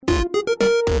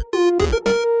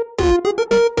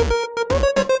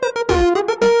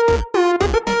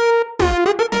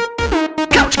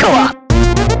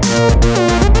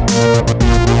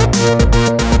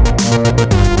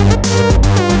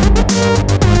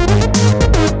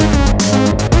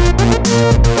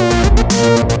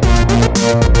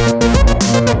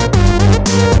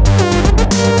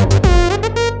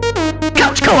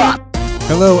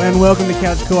welcome to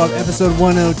Couch Co-op episode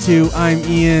 102. I'm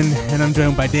Ian, and I'm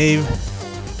joined by Dave.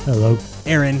 Hello.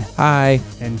 Aaron. Hi.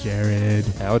 And Jared.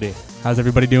 Howdy. How's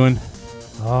everybody doing?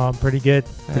 Oh, I'm pretty good.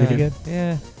 Pretty good.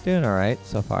 Yeah, doing all right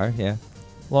so far, yeah.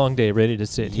 Long day, ready to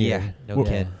sit here. Yeah, no Well,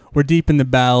 kid. We're deep in the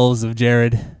bowels of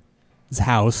Jared's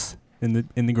house in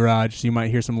the garage, so you might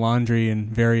hear some laundry and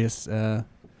various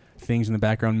things in the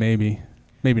background, maybe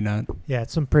not. Yeah,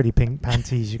 it's some pretty pink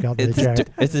panties you got there,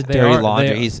 Jared. It's a dirty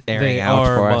laundry he's airing out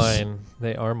for us.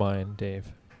 They are mine,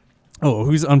 Dave. Oh,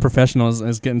 who's unprofessional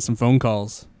is getting some phone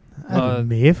calls.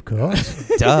 Me, of course.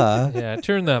 Duh. Yeah,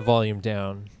 turn that volume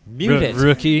down. Mute it.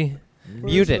 Rookie.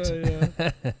 Mute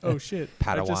it. Oh, shit.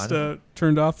 Padawan. I just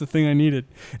turned off the thing I needed.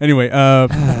 Anyway.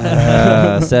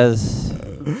 Says...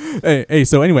 Hey,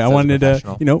 so anyway, I wanted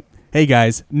professional. to, hey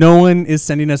guys, no one is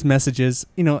sending us messages,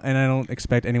 and I don't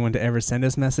expect anyone to ever send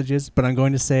us messages, but I'm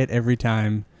going to say it every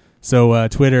time. So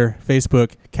Twitter,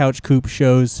 Facebook, Couch Coop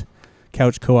shows,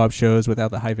 Couch Co-op shows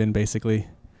without the hyphen, basically,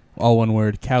 all one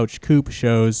word, Couch Coop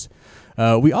shows.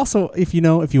 We also, if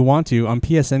you want to, on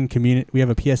PSN community, we have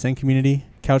a PSN community,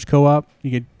 Couch Co-op. You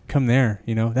could come there.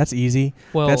 That's easy.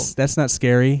 Well, that's not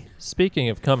scary. Speaking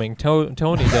of coming, Tony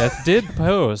Death did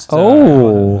post.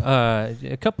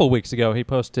 A couple weeks ago, he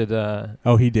posted.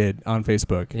 He did on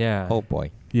Facebook. Yeah. Oh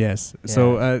boy. Yes. Yeah.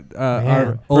 So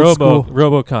our old school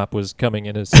RoboCop was coming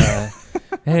in his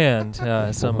hand.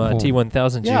 Some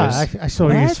T1000 Yeah, juice. I saw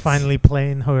he was finally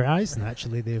playing Horizon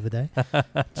actually the other day.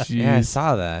 Yeah, I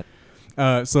saw that.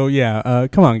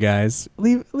 Come on, guys,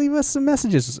 leave us some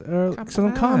messages or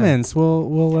some comments. We'll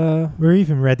We're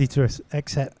even ready to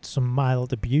accept some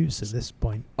mild abuse at this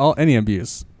point. any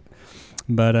abuse.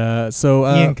 But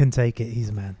Ian can take it. He's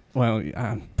a man. Well,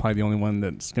 I'm probably the only one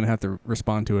that's gonna have to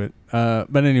respond to it.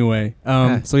 But anyway,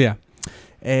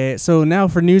 so now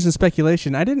for news and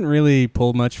speculation. I didn't really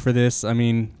pull much for this. I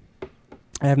mean,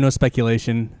 I have no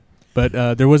speculation,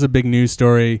 but there was a big news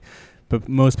story. But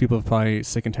most people are probably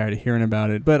sick and tired of hearing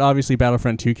about it. But obviously,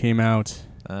 Battlefront 2 came out.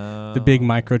 The big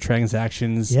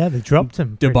microtransactions. Yeah, they dropped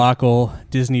him. Debacle.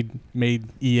 Disney made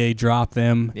EA drop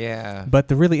them. Yeah. But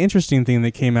the really interesting thing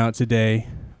that came out today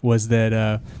was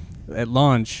that at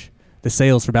launch, the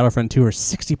sales for Battlefront 2 are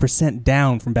 60%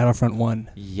 down from Battlefront 1.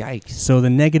 Yikes. So the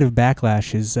negative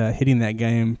backlash is hitting that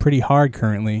game pretty hard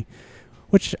currently,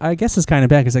 which I guess is kind of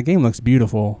bad because that game looks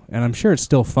beautiful, and I'm sure it's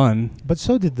still fun. But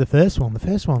so did the first one. The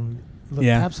first one looked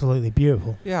absolutely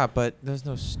beautiful. Yeah, but there's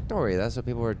no story. That's what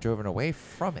people were driven away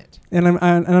from it. And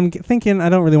I'm thinking I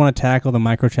don't really want to tackle the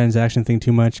microtransaction thing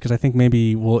too much because I think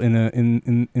maybe we'll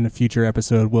in a future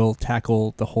episode we'll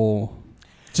tackle the whole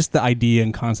just the idea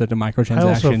and concept of microtransactions. I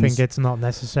also think it's not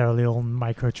necessarily all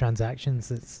microtransactions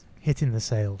that's hitting the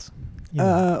sales.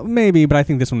 Maybe, but I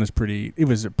think this one was it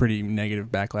was a pretty negative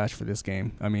backlash for this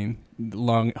game. I mean,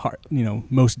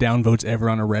 most downvotes ever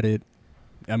on a Reddit.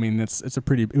 I mean, it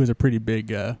was a pretty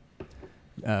big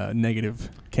negative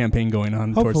campaign going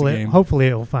on towards the game. Hopefully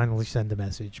it'll finally send a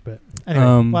message. But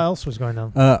anyway, what else was going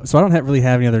on? So I don't really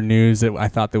have any other news that I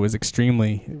thought that was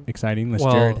extremely exciting.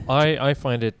 Jared. I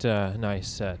find it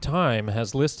nice. Time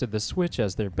has listed the Switch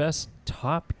as their best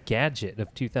top gadget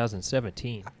of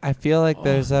 2017. I feel like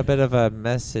there's a bit of a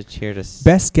message here to...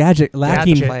 Best gadget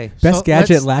lacking... Best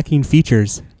gadget lacking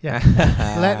features. Yeah.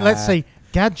 Let's say...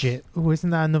 Gadget. Oh, isn't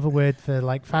that another word for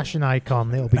like fashion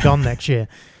icon? It'll be gone next year.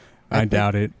 I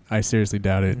doubt it. I seriously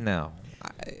doubt it. No.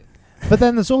 But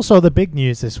then there's also the big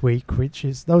news this week, which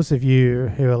is those of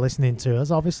you who are listening to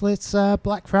us, obviously it's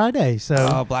Black Friday.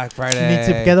 So Black Friday. You need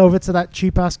to get over to that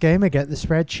cheap-ass gamer, get the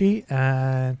spreadsheet,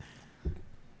 and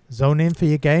zone in for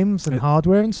your games and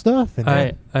hardware and stuff. And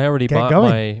I already bought going.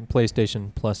 my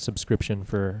PlayStation Plus subscription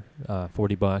for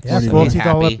 $40. Yeah,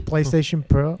 $40 PlayStation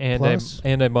Pro Plus.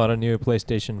 And I bought a new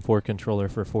PlayStation 4 controller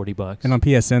for $40. And on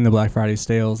PSN, the Black Friday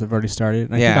sales have already started.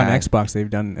 And I think on Xbox they've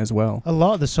done as well. A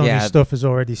lot of the Sony stuff has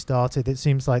already started. It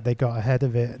seems like they got ahead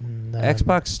of it. And,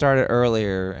 Xbox started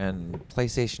earlier, and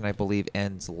PlayStation, I believe,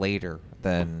 ends later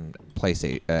than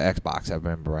Xbox. I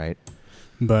remember right.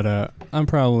 But I'm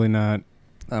probably not.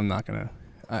 I'm not gonna,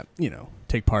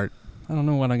 take part. I don't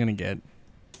know what I'm gonna get.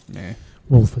 Nah.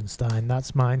 Wolfenstein,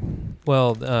 that's mine.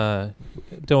 Well,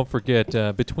 don't forget,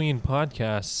 between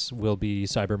podcasts will be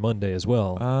Cyber Monday as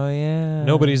well. Oh, yeah.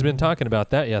 Nobody's been talking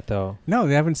about that yet, though. No,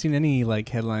 they haven't seen any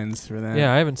headlines for that.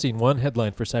 Yeah, I haven't seen one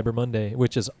headline for Cyber Monday,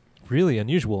 which is really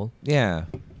unusual. Yeah.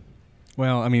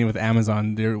 Well, I mean, with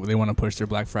Amazon, they want to push their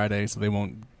Black Friday, so they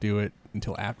won't do it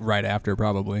until right after,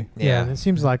 probably. Yeah, and it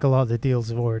seems like a lot of the deals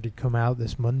have already come out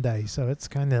this Monday, so it's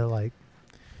kind of like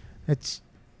it's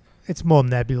more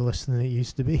nebulous than it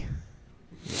used to be.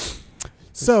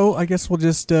 So I guess we'll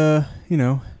just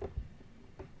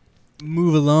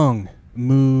move along.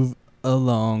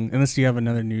 Unless you have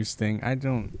another news thing. I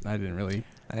didn't really.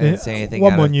 I didn't say anything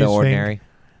one out more of the news thing. ordinary.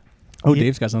 Oh, Yeah.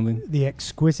 Dave's got something. The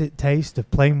exquisite taste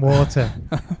of plain water.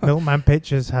 Milkman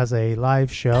Pictures has a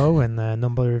live show and a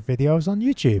number of videos on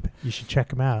YouTube. You should check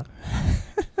them out.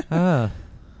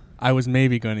 I was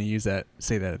maybe going to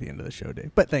say that at the end of the show,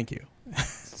 Dave. But thank you.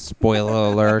 Spoiler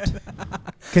alert.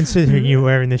 Considering you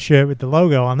wearing the shirt with the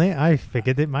logo on it, I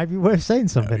figured it might be worth saying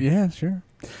something. Yeah, sure.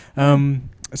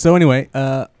 So anyway,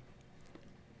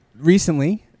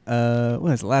 recently, what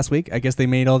was it, last week? I guess they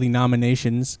made all the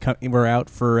nominations were out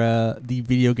for the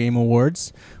Video Game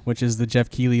Awards, which is the Jeff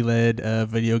Keighley-led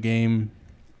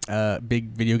big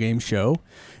video game show.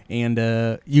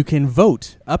 And you can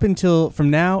vote from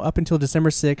now up until December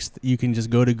 6th. You can just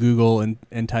go to Google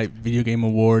and type Video Game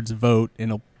Awards vote, and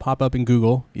it'll pop up in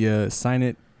Google. You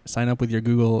sign up with your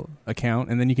Google account,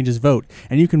 and then you can just vote.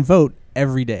 And you can vote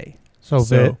every day. So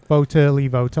vote early,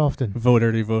 vote often. Vote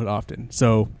early, vote often.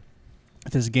 So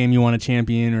if there's a game you want to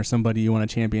champion or somebody you want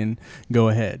to champion, go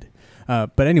ahead.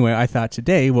 But anyway, I thought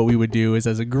today what we would do is,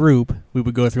 as a group, we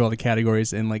would go through all the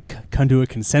categories and come to a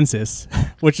consensus,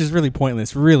 which is really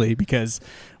pointless, really, because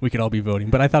we could all be voting.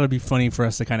 But I thought it'd be funny for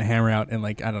us to kind of hammer out and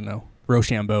I don't know,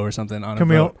 Rochambeau or something on a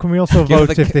vote. Can we also Give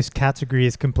vote if this category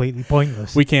is completely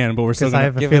pointless? We can, but we're still Because I gonna.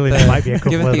 have a Give it feeling the- there might be a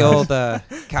couple Give it of the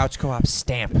those. old couch co-op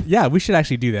stamp. Yeah, we should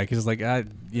actually do that because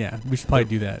we should probably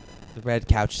do that. The red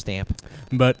couch stamp.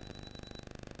 But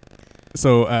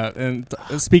so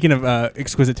speaking of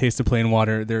exquisite taste of plain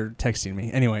water, they're texting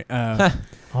me anyway.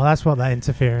 Oh, that's what that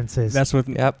interference is. That's what.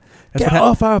 Yep. That's Get what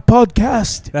off our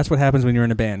podcast. That's what happens when you're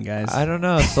in a band, guys. I don't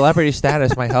know. Celebrity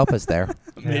status might help us there.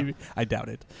 Maybe. I doubt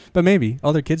it. But maybe.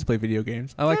 All their kids play video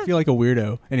games. I feel like a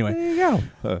weirdo. Anyway. There you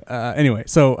go. Anyway,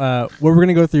 so what we're going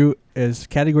to go through is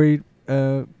category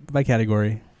by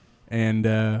category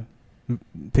and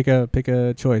pick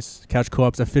a choice. Couch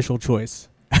Co-op's official choice.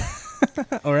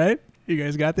 All right? You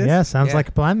guys got this? Yeah, sounds Yeah. like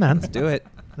a plan, man. Let's do it.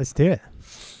 Let's do it.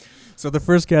 So the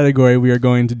first category we are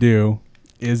going to do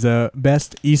is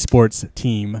best esports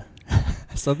team.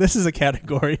 So this is a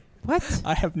category. What?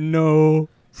 I have no...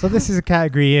 So this is a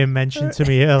category Ian mentioned to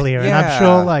me earlier, and I'm Yeah.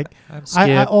 sure,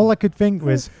 I'm all I could think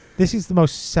was, this is the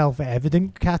most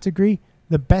self-evident category.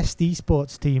 The best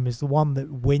esports team is the one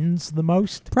that wins the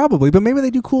most. Probably, but maybe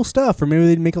they do cool stuff, or maybe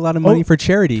they make a lot of money for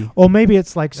charity. Or maybe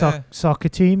it's like Yeah. soccer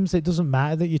teams. It doesn't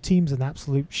matter that your team's an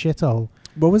absolute shithole.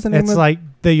 What was the name It's of... like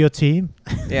they're your team.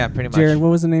 Yeah, pretty much. Jared, what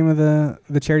was the name of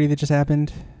the charity that just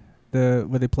happened? Where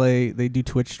they do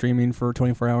Twitch streaming for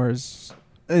 24 hours.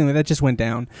 Anyway, that just went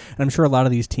down. And I'm sure a lot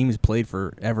of these teams played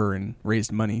forever and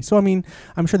raised money. So, I mean,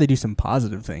 I'm sure they do some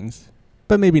positive things.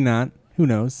 But maybe not. Who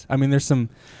knows? I mean, there's some...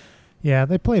 Yeah,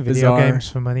 they play video Bizarre. games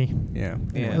for money. Yeah.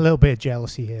 Yeah. A little bit of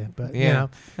jealousy here, but you Yeah.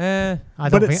 know, I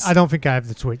But don't think I have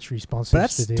the Twitch responses But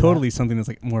that's to do totally something that's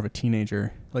more of a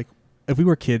teenager. If we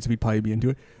were kids, we'd probably be into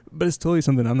it. But it's totally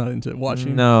something I'm not into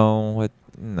watching. No.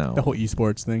 The whole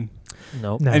esports thing.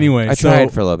 Nope. No. Anyway, I so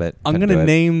tried for a little bit. I'm Couldn't going to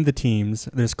do it. name the teams.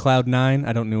 There's Cloud9.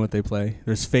 I don't know what they play.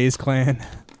 There's FaZe Clan,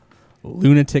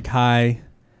 Lunatic High,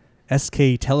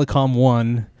 SK Telecom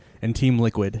 1, and Team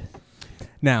Liquid.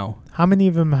 Now, How many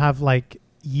of them have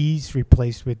Ye's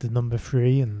replaced with the number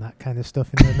 3 and that kind of stuff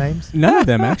in their names? none of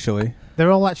them actually. They're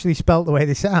all actually spelt the way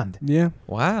they sound. Yeah.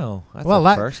 Wow. That's Well, a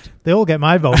that- first. They all get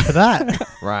my vote for that.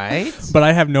 Right? But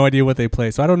I have no idea what they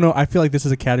play. So I don't know. I feel like this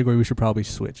is a category we should probably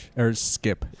switch or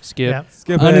skip. Skip. Yeah.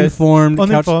 Skip Uninformed.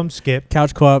 Uninformed, skip.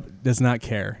 Couch Co-op does not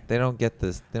care. They don't get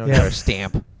this. They don't Yeah. get our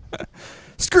stamp.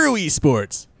 Screw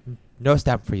esports. No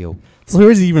stamp for you. So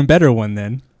here's an even better one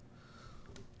then.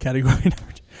 Category number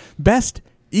 2. Best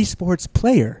esports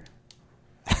player.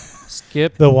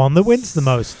 Skip. The one that wins the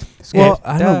most. Skip. Well,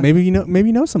 I don't know. Duh. Maybe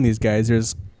you know some of these guys.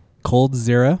 There's Cold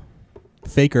Zera,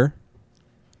 Faker,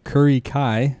 Curry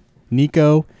Kai,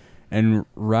 Nico, and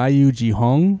Ryu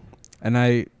Jihong.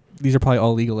 And these are probably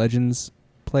all League of Legends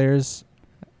players,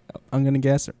 I'm gonna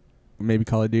guess. Or maybe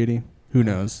Call of Duty. Who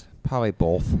knows? Probably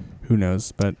both. Who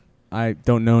knows? But I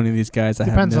don't know any of these guys.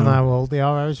 Depends I have on no, how old they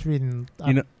are. I was reading,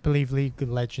 You know- I believe League of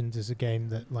Legends is a game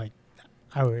that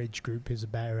our age group is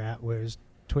better at, whereas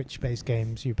Twitch-based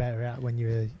games you're better at when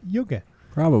you're younger,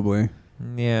 Probably.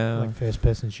 Yeah. like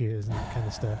first-person shooters and that kind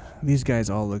of stuff. These guys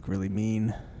all look really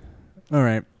mean. All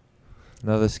right.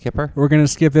 Another skipper? We're gonna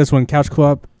skip this one. Couch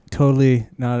Co-op totally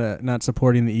not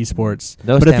supporting the esports.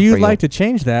 No But if stamp you'd for you. like to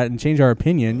change that and change our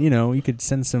opinion, you could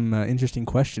send some interesting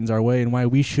questions our way and why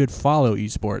we should follow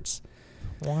esports.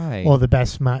 Why? Or the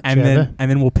best match And ever.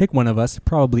 then we'll pick one of us,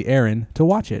 probably Aaron, to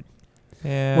watch it.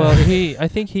 Yeah. Well, I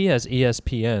think he has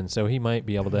ESPN, so he might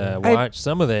be able to watch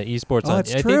some of the esports. Oh, I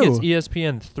that's think it's true.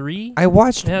 ESPN 3. I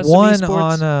watched It has some one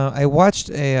esports. on. I watched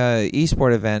a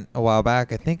esport event a while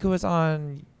back. I think it was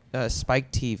on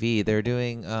Spike TV. They're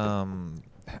doing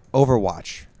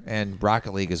Overwatch and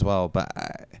Rocket League as well. But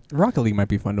Rocket League might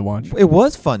be fun to watch. it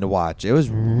was fun to watch. It was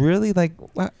really like,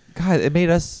 God, it made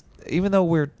us, even though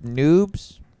we're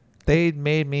noobs, they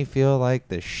made me feel like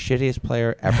the shittiest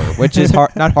player ever, which is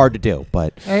not hard to do,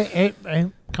 but It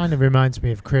kind of reminds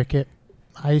me of cricket.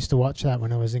 I used to watch that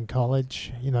when I was in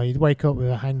college. You know, you'd wake up with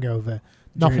a hangover.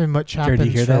 Nothing much Jared, do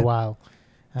you happens hear for a that? while.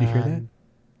 Do you hear that?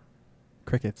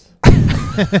 Crickets.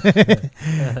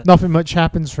 Nothing much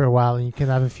happens for a while, and you can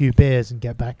have a few beers and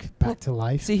get back to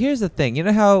life. see, here's the thing. You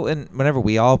know how whenever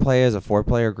we all play as a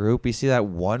 4-player group, you see that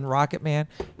one Rocket Man?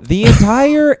 The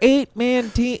entire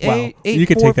 8-man team, Wow. eight You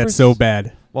could take that so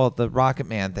bad. Well, the Rocket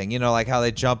Man thing, you know, like how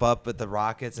they jump up with the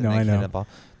rockets and No, they I know. hit the ball.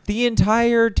 The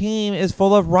entire team is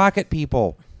full of rocket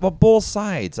people. Well, both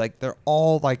sides, like they're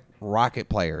all like rocket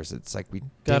players. It's like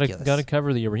ridiculous. Gotta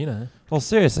cover the arena. Well,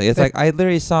 seriously, it's like I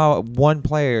literally saw one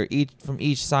player from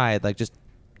each side, like just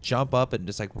jump up and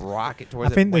just like rocket I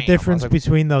towards it. think the Wham! I was difference like,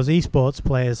 between those esports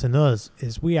players and us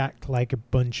is we act like a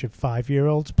bunch of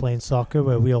 5-year-olds playing soccer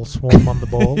where we all swarm on the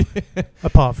ball,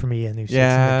 apart from Ian who sits in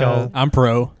Yeah. the goal. I'm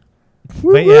pro.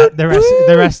 But yeah,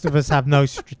 the rest of us have no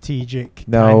strategic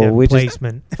No, kind of we just-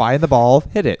 placement. find the ball,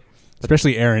 hit it.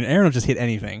 Especially Aaron. Aaron will just hit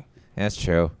anything. That's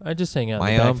true. I just hang out in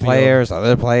My the own backfield. players,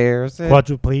 other players. I just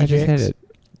hit Quadriplegics. it.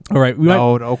 All right.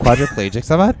 No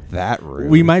quadriplegics. I'm not that rude.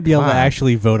 We might be able Come to on.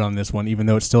 actually vote on this one, even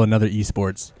though it's still another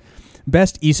esports.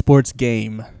 Best esports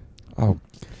game. Oh,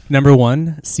 Number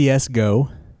 1, CS:GO.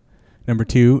 Number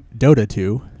 2, Dota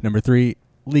 2. Number 3,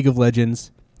 League of Legends.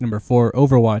 Number 4,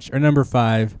 Overwatch. Or number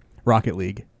 5, Rocket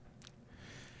League.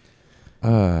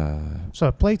 So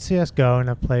I played CS:GO and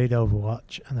I played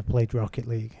Overwatch and I played Rocket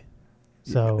League.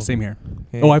 So Same here.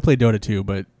 yeah. Oh, I played Dota 2,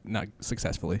 but not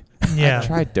successfully. yeah, I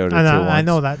tried Dota 2 I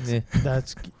know once. that's Yeah.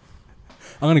 that's.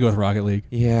 I'm going to go with Rocket League.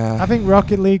 Yeah. I think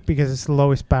Rocket League because it's the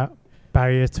lowest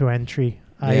barrier to entry.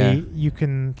 Yeah. You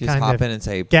can just kind hop of in and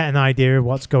say, get an idea of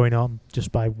what's going on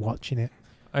just by watching it.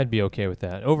 I'd be okay with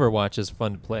that. Overwatch is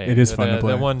fun to play. It is fun to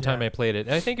play. The one time Yeah. I played it,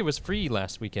 I think it was free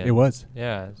last weekend. It was.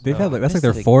 Yeah. They've so had that's like missed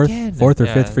their it fourth again. or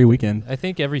Yeah. fifth free weekend. I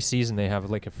think every season they have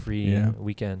like a free Yeah.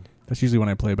 weekend. That's usually when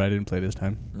I play, but I didn't play this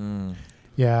time.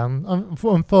 Yeah,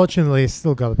 unfortunately, it's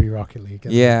still got to be Rocket League.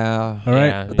 isn't it? Yeah. All right.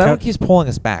 Yeah. But that one keeps pulling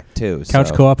us back too. Couch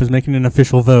so. Co-op is making an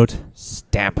official vote.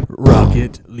 Stamp.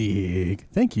 Rocket League.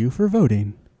 Thank you for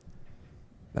voting.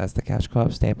 That's the Couch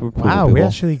Co-op stamp. of approval, Wow, we people.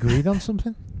 actually agreed on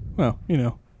something. Well, you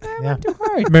know, Yeah,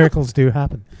 miracles do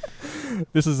happen.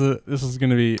 this is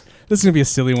gonna be a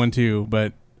silly one too.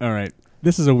 But all right,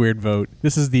 this is a weird vote.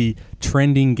 This is the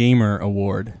Trending Gamer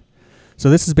Award. So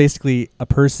this is basically a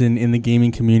person in the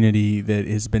gaming community that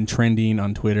has been trending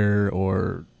on Twitter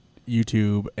or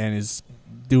YouTube and is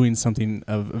doing something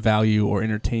of value or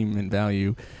entertainment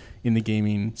value in the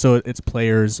gaming. So it's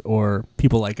players or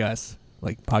people like us,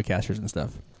 like podcasters and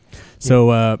stuff.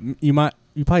 So you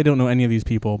probably don't know any of these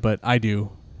people, but I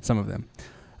do, some of them.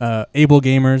 Able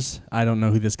Gamers, I don't know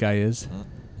who this guy is.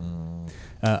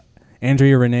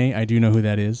 Andrea Renee, I do know who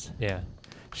that is. Yeah.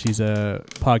 She's a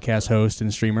podcast host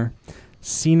and streamer.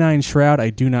 C9 Shroud,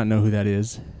 I do not know who that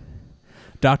is.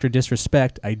 Dr.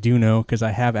 Disrespect, I do know because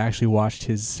I have actually watched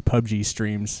his PUBG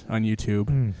streams on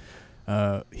YouTube.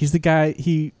 He's the guy,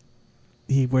 he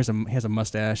wears has a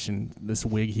mustache and this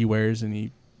wig he wears, and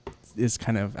he is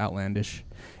kind of outlandish.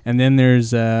 And then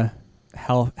there's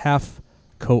Half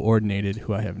Coordinated,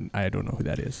 who I don't know who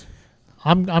that is.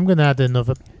 I'm gonna add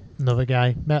another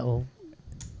guy, Metal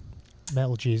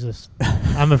Jesus.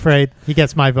 I'm afraid he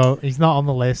gets my vote. He's not on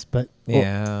the list, but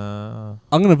Yeah.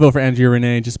 I'm gonna vote for Andrea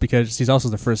Renee just because she's also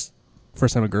the first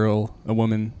time a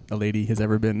woman, a lady has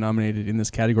ever been nominated in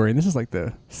this category, and this is like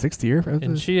the 6th year. of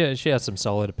And this. she has some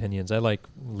solid opinions. I like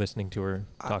listening to her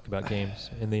talk about games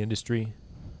in the industry.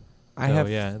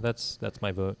 That's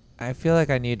my vote. I feel like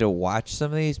I need to watch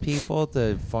some of these people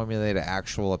to formulate an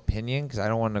actual opinion because I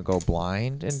don't want to go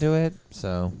blind into it.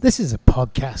 So this is a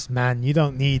podcast, man. You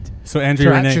don't need So Andrea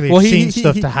to Renee, actually well, have he seen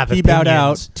stuff to have he bowed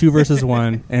out opinions. 2 versus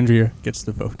 1. Andrea gets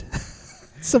the vote.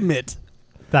 Submit.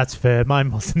 That's fair.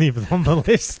 Mine wasn't even on the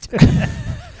list.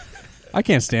 I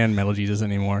can't stand Metal Jesus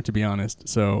anymore, to be honest.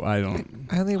 So I don't.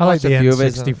 I only I like watched the a few of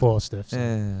his. N64 stuff. So.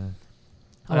 Yeah.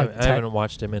 I like I haven't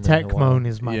watched him in a Tech while. Moan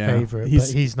is my Yeah. favorite, He's-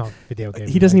 but he's not video game.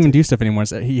 He doesn't even related. do stuff anymore.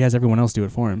 He has everyone else do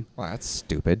it for him. Well, that's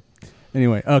stupid.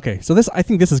 Anyway, okay. So I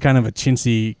think this is kind of a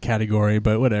chintzy category,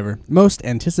 but whatever. Most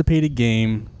anticipated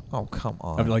game Oh, come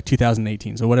on. of like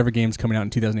 2018. So whatever game's coming out in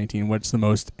 2018, what's the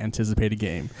most anticipated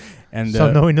game? And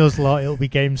So knowing us a lot, it'll be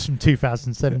games from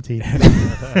 2017.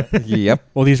 Yep.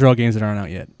 well, these are all games that aren't out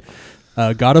yet.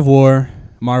 God of War,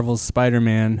 Marvel's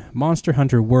Spider-Man, Monster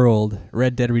Hunter World,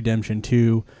 Red Dead Redemption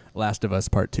 2, Last of Us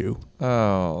Part 2.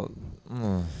 Oh.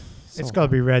 It's got to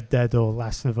be Red Dead or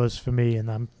Last of Us for me, and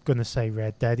I'm going to say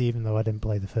Red Dead, even though I didn't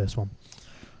play the first one.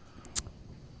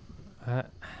 I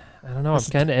don't know. I'm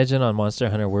kind of edging on Monster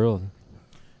Hunter World.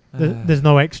 There's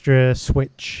no extra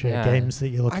Switch Yeah. games that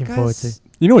you're looking forward to.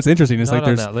 You know what's interesting is Not like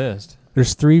on that list.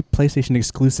 there's 3 PlayStation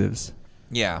exclusives.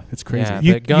 Yeah. It's crazy. Yeah,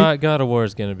 You- but God of War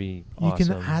is going to be You awesome.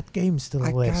 can add games to the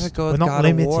I list. gotta go We're with not God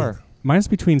limited. of War. Mine's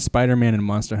between Spider-Man and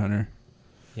Monster Hunter.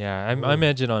 Yeah, I'm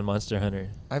edging on Monster Hunter.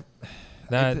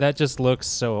 That just looks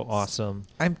so awesome.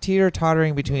 I'm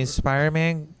teeter-tottering between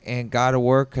Spider-Man and God of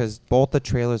War because both the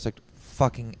trailers look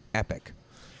fucking epic.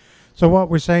 So what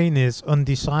we're saying is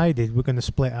undecided. We're going to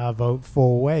split our vote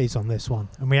 4 ways on this one,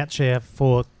 and we actually have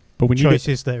 4 But we need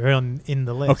choices that are in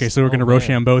the list. Okay, so we're going to Oh, man.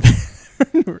 Rochambeau.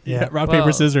 Yeah. Rock, Well,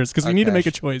 paper, scissors, because we need to okay. make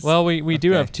a choice. Well, we do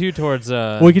Okay. have 2 towards.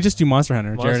 Well, we could just do Monster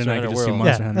Hunter. Monster Jared and I Hunter could just do World.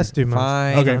 Monster yeah, Hunter. let's do Fine.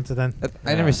 Monster Okay. Hunter then.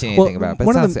 I never seen Well, anything about it, but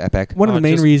one it of sounds the- epic. One of the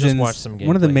main just reasons. watch some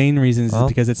One of the gameplay. main reasons Well, is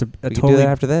because it's a we can do totally. that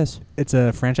after this. It's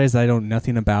a franchise that I know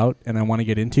nothing about, and I want to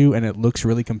get into, and it looks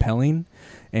really compelling.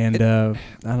 And I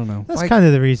don't know. That's Like- kind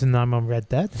of the reason I'm on Red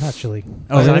Dead, actually.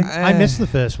 Oh, 'Cause really? I missed the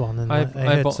first one, and I've- I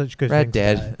heard I've- such good Red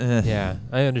things about Dead. it. Yeah,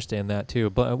 I understand that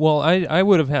too. But I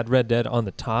would have had Red Dead on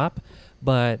the top,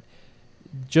 but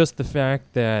just the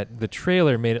fact that the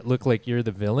trailer made it look like you're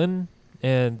the villain,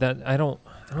 and that I don't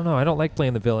know. I don't like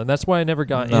playing the villain. That's why I never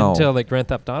got No. into like Grand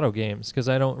Theft Auto games because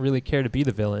I don't really care to be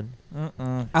the villain.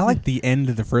 I like the end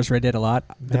of the first Red Dead a lot,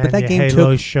 Man, but that your game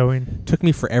Halo's showing. took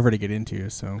me forever to get into.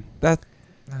 So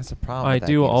That's a problem. I with that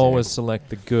do game always series. select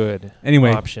the good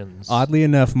Anyway, options. oddly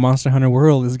enough, Monster Hunter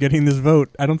World is getting this vote.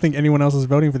 I don't think anyone else is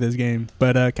voting for this game,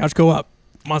 but Couch Co-op,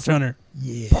 Monster Hunter,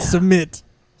 Yeah. submit,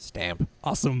 Stamp.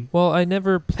 awesome. Well, I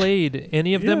never played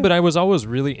any of them, Yeah. but I was always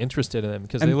really interested in them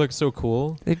because they And- look so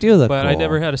cool. They do look But cool. I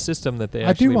never had a system that they I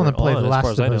actually do want to were play on, The as Last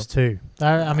far as of I know. Us too.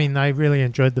 I mean, I really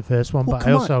enjoyed the first one, Well, but I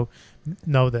come on. also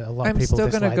know that a lot I'm of people still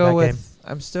dislike gonna go that game.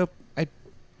 with.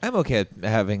 I'm okay at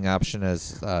having option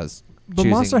as But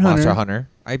choosing Monster Monster Hunter,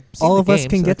 Hunter. all the of us game,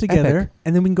 can so get that's together, epic.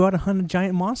 and then we can go out and hunt a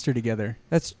giant monster together.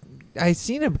 I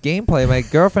seen a gameplay. My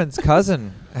girlfriend's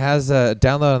cousin has a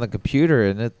download on the computer,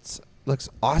 and it looks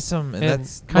awesome. And And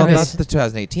that's kinda not s- the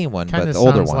 2018 one, Kind but of the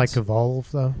older sounds ones. like Evolve,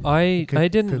 though. I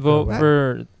Could- didn't could go vote back.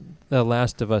 for The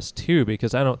Last of Us 2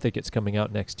 because I don't think it's coming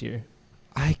out next year.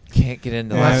 I can't get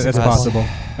into Yeah, Last that's of Us. possible.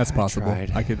 That's possible.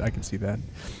 tried. I could see that.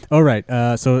 All right.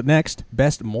 So next,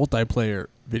 best multiplayer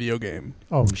video game: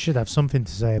 Oh, we should have something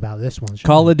to say about this one.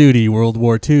 Call of Duty World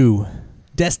War II,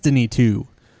 Destiny 2,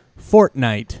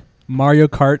 Fortnite, Mario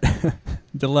Kart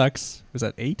Deluxe. Was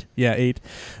that 8? Yeah, 8.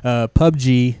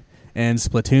 PUBG and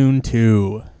Splatoon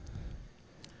 2.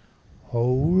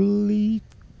 Holy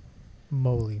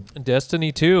moly.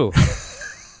 Destiny 2.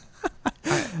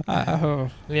 Yeah,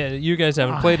 you guys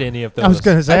haven't played any of those. I was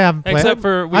going to say I haven't played Except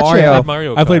for we Mario. should have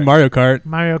Mario Kart. I played Mario Kart.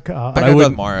 Mario Kart. But I I gotta go with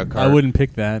wouldn't- Mario Kart. I wouldn't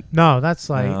pick that. No, that's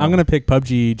like No. I'm gonna pick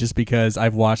PUBG just because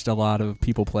I've watched a lot of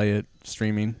people play it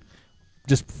streaming,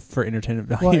 just for entertainment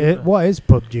value. what is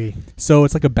PUBG? So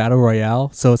it's like a battle royale.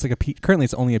 So it's like currently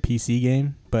it's only a PC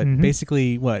game, but Mhm.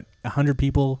 basically 100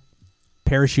 people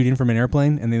parachute in from an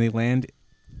airplane and then they land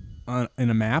in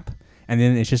a map, and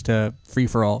then it's just a free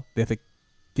for all. They have to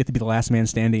get to be the last man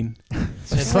standing,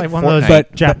 It's like like one of those Fortnite.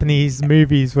 But- Japanese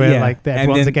movies where Yeah, like and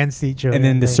everyone's then- against each other. and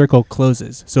then the they- circle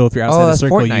closes. So if you're outside the that's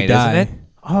circle, Fortnite, you die. isn't it?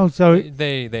 Oh, so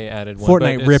They added one.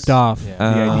 Fortnite but ripped it's- off yeah. the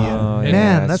idea. Oh, yeah,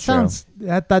 man, that that's true. sounds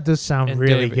that does sound And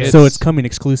really Dave, good. So it's coming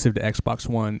exclusive to Xbox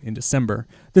One in December.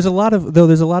 There's a lot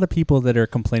of people that are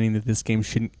complaining that this game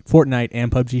Fortnite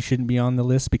and PUBG shouldn't be on the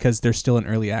list because they're still in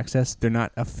early access. They're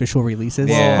not official releases.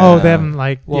 Yeah. Oh, they haven't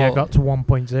Well- got to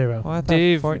 1.0. Well, I thought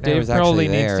Dave Fortnite was probably actually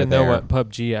needs there, to know there. what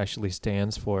PUBG actually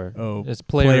stands for. Oh, It's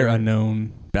player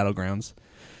unknown battlegrounds,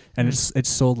 and it's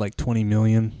sold like 20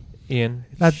 million. in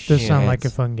That does sound Shit. like a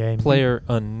fun game. Player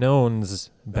Unknown's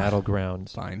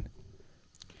Battlegrounds. Fine.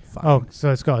 Oh,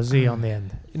 so it's got a Z on the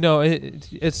end. No,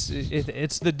 it's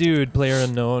the dude Player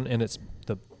Unknown, and it's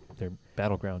their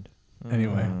battleground.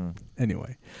 Anyway. Mm.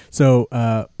 Anyway, so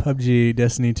PUBG,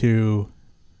 Destiny 2.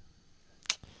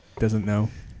 Doesn't know.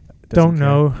 Don't Doesn't care.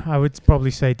 know. I would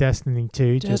probably say Destiny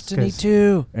 2. Destiny just 'cause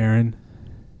 2. Aaron.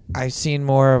 I've seen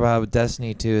more about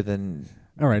Destiny 2 than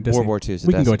All right, Destiny. World War II.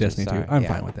 We can go with Destiny 2. Sorry. I'm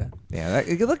Yeah. fine with that. Yeah,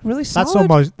 it looked really solid.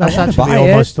 That's I wanna actually buy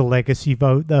almost a legacy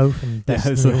vote though from Yeah,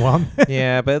 Destiny so- 1.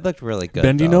 Yeah, but it looked really good.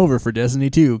 Bending though. over for Destiny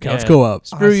 2. Couch Yeah. co-op.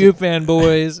 Screw you,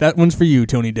 fanboys. That one's for you,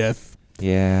 Tony Death.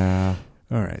 Yeah.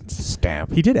 All right.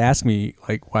 Stamp. He did ask me,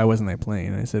 like, why wasn't I playing?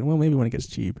 And I said, well, maybe when it gets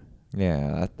cheap.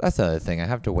 Yeah, that's the other thing. I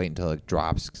have to wait until it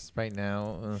drops 'cause right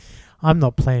now. I'm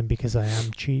not playing because I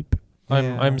am cheap.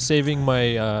 I'm saving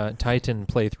my Titan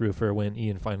playthrough for when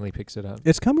Ian finally picks it up.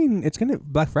 It's coming. It's going to,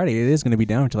 Black Friday, it is going to be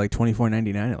down to like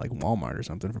 $24.99 at like Walmart or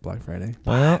something for Black Friday.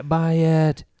 Well, Buy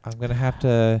it. I'm gonna have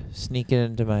to sneak it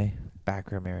into my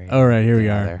back room area. All right, here we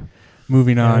Get out are. there.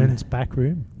 Moving on. Aaron's back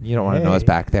room. You don't want to know what's Hey.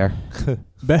 back there.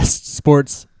 Best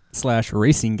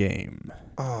sports/racing game.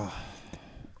 Oh.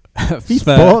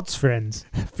 FIFA. Sports friends.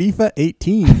 FIFA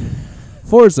 18.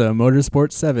 Forza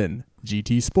Motorsport 7.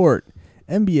 GT Sport.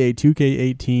 NBA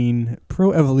 2K18.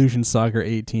 Pro Evolution Soccer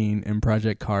 18. And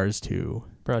Project Cars 2.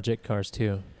 Project Cars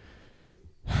 2.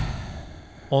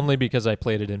 Only because I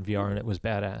played it in VR and it was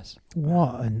badass.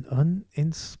 What an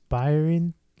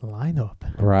uninspiring lineup.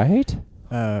 Right?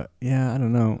 Yeah, I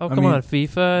don't know. Oh, I come mean, on.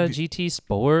 FIFA, GT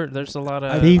Sport. There's a lot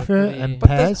of... FIFA really- and But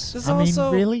PES? there's I mean,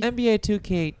 also really? NBA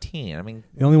 2K18. I mean,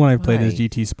 The only one I've played is Why?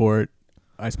 GT Sport.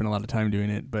 I spent a lot of time doing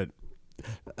it, but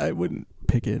I wouldn't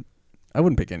pick it. I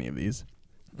wouldn't pick any of these.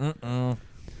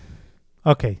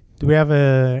 Okay. Do we have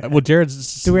a Well,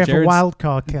 Jared's. do we have a Jared's- wild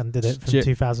card candidate from Ja-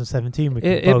 2017? We can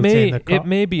It vote may in the it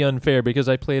may be unfair because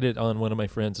I played it on one of my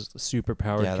friend's super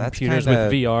powered Yeah, that's computers kinda-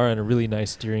 with VR and a really nice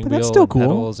steering But wheel that's still and cool.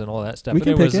 pedals and all that stuff. We And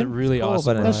can it pick was it. really Cool,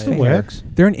 awesome. but That it's still fair. works.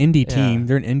 They're an indie Yeah. team.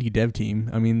 They're an indie dev team.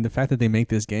 I mean, the fact that they make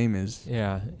this game is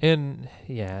Yeah, and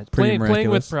yeah, Pretty playing with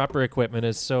miraculous. proper equipment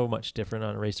is so much different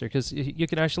on a racer because you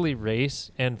can actually race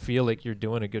and feel like you're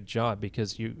doing a good job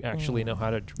because you actually know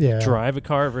how to Yeah. drive a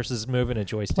car versus moving a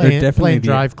joystick. They're Playing, definitely playing the-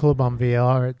 Drive Club on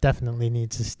VR, it definitely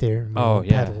needs a steering wheel Oh,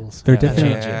 and yeah. pedals. They're Yeah,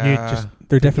 definitely change it. You just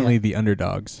they're forget. definitely the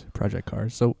underdogs, Project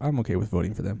Cars. So I'm okay with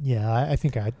voting for them. Yeah, I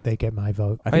think they get my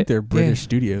vote. I think they're yeah. British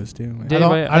studios too. Dave,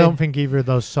 I don't think either of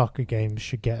those soccer games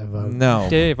should get a vote. No.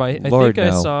 Dave, I Lord, think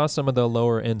I no. saw some of the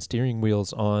lower end steering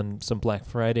wheels on some Black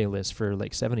Friday lists for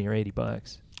like $70 or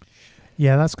 $80.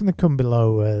 Yeah, that's going to come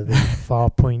below the far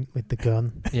point with the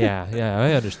gun. Yeah,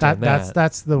 I understand that.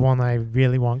 That's the one I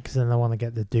really want because then I want to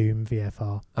get the Doom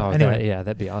VFR. Oh, Anyway.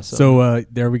 that'd be awesome. So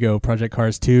there we go. Project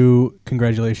Cars 2.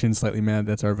 Congratulations, Slightly Mad.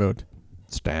 That's our vote.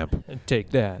 Stamp.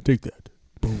 Take that. Take that.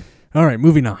 All right,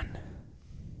 moving on.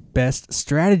 Best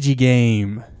strategy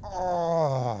game.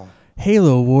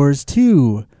 Halo Wars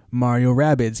 2. Mario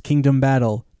Rabbids Kingdom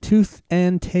Battle. Tooth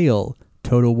and Tail.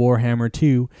 Total Warhammer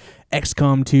 2.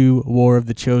 XCOM 2. War of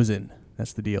the Chosen.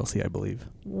 That's the DLC, I believe.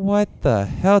 What the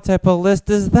hell type of list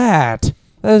is that?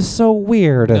 That is so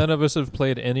weird. None of us have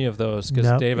played any of those because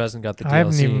Nope. Dave hasn't got the DLC. I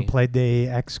haven't even played the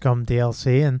XCOM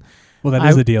DLC, and Well, that I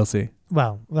is the DLC.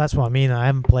 well, that's what I mean. I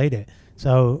haven't played it,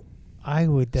 so I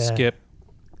would Skip.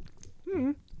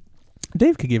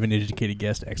 Dave could give an educated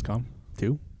guess to XCOM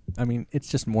 2. I mean, it's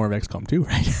just more of XCOM 2,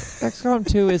 right? XCOM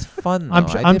 2 is fun, though. I'm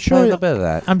I did sure play a it- little bit of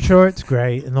that. I'm sure it's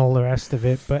great and all the rest of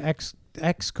it, but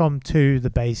XCOM 2, the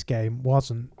base game,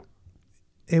 wasn't.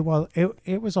 It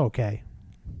was okay.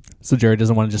 So Jared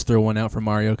doesn't want to just throw one out for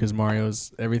Mario because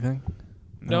Mario's everything?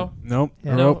 No. Nope.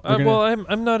 Yeah. No, Nope. We're gonna- well,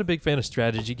 I'm not a big fan of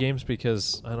strategy games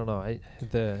because I don't know,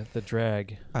 the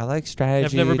drag. I like strategy.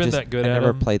 I've never been just that good I at never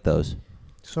 'em. played those.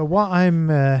 So what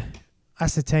I'm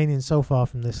ascertaining so far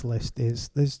from this list is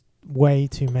there's way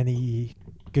too many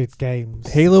good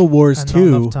games. Halo Wars and not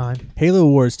 2. enough time. Halo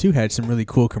Wars 2 had some really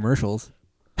cool commercials.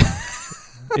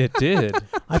 It did.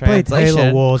 I played Halo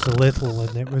Translation. Wars a little,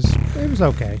 and it was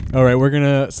okay. All right, we're going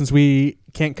to, since we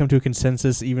can't come to a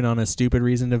consensus even on a stupid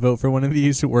reason to vote for one of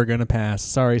these, we're going to pass.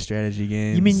 Sorry, strategy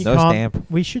games. You mean you No can't? stamp.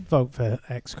 We should vote for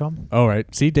XCOM. All right.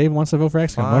 See, Dave wants to vote for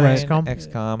XCOM. All Fine. right. XCOM.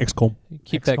 XCOM. XCOM.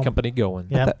 Keep that XCOM. company going.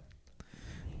 Yeah, that-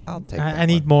 I'll take that I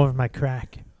need one. more of my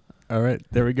crack. All right.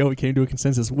 There we go. We came to a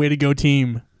consensus. Way to go,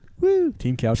 team. Woo.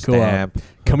 Team Couch Co-op. Stamp.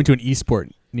 Coming to an esport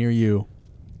near you.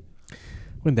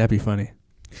 Wouldn't that be funny?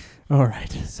 All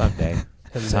right. Someday.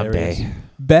 Hilarious. Someday.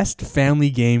 Best family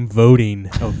game voting.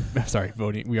 Oh, sorry,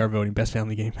 voting. We are voting. Best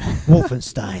family game.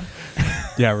 Wolfenstein.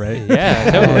 Yeah, right.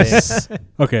 Yeah, totally.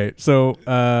 Okay, so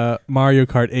Mario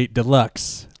Kart 8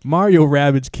 Deluxe, Mario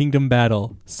Rabbids Kingdom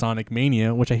Battle, Sonic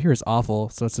Mania, which I hear is awful,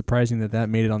 so it's surprising that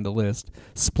made it on the list,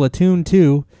 Splatoon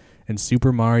 2, and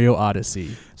Super Mario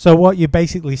Odyssey. So what you're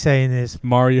basically saying is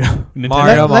Mario. Nintendo.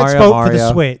 Mario, let's vote for the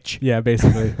Mario. Switch. Yeah,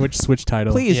 basically. Which Switch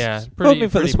title? Please. Yeah, vote me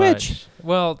for the pretty Switch. much.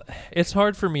 Well, it's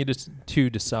hard for me to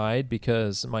decide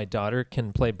because my daughter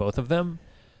can play both of them.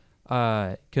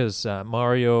 because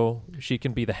Mario, she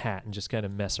can be the hat and just kind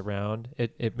of mess around.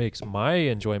 It makes my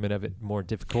enjoyment of it more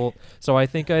difficult. So I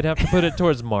think I'd have to put it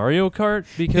towards Mario Kart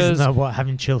because Isn't that what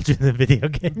having children in video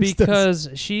games does?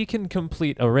 because she can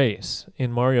complete a race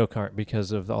in Mario Kart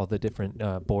because of all the different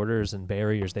borders and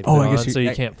barriers they put I on, guess so you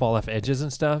I- can't fall off edges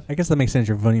and stuff. I guess that makes sense.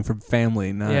 You're voting for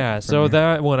family, not Yeah, from so your-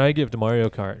 that one I give to Mario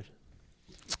Kart.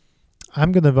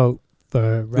 I'm going to vote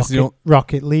for This is the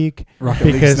Rocket League Rocket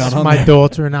League's because not on my there.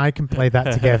 daughter and I can play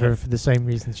that together for the same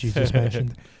reasons you just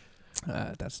mentioned.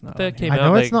 That's not. That on came I here. know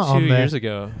out like it's not 2 on there. years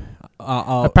ago.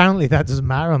 Apparently, that doesn't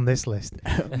matter on this list.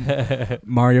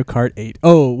 Mario Kart 8.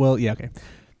 Oh well, yeah, okay.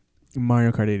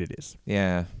 Mario Kart 8 it is.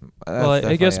 Yeah. Well,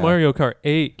 I guess Mario Kart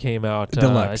 8 came out I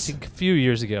Deluxe. think a few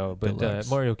years ago, but Deluxe.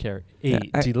 Mario Kart Yeah,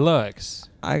 8 Deluxe.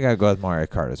 I gotta go with Mario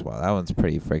Kart as well. That one's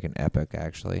pretty freaking epic,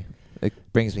 actually. It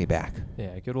brings me back.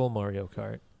 Yeah, good old Mario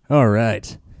Kart. All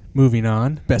right. Moving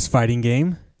on. Best fighting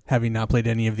game. Having not played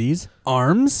any of these.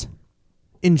 ARMS.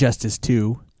 Injustice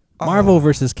 2. Marvel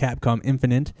vs. Capcom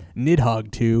Infinite.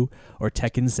 Nidhogg 2. Or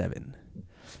Tekken 7.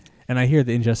 And I hear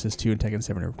the Injustice 2 and Tekken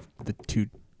 7 are the two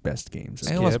best games.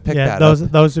 I almost picked Yeah, that those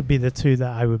up. those would be the two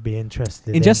that I would be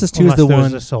interested Injustice in. 2 is the unless there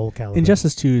was one- a Soul Calibur.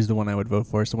 Injustice 2 is the one I would vote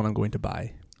for. It's the one I'm going to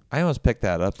buy. I almost picked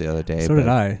that up the other day. So did but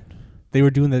I. They were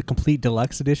doing the complete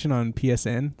deluxe edition on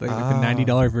PSN, like the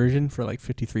 $90 version for like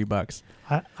 $53.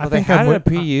 I Well, they think had I it would.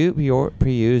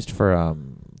 pre-used for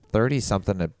 30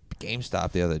 something at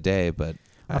GameStop the other day, but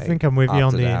I think I'm with you on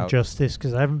opted the out. Injustice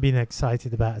because I haven't been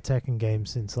excited about a Tekken game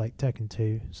since like Tekken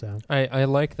 2. So I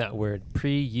like that word,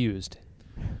 pre-used.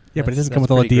 Yeah, but it That's- doesn't come that's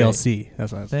with all the pretty great. DLC.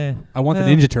 That's what Eh, I want the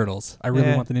Yeah. Ninja Turtles. I really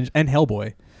Yeah. want the Ninja and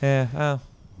Hellboy. yeah. Oh,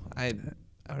 I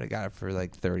would have got it for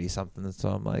like 30 something, so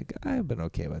I'm like, I've been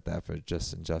okay with that for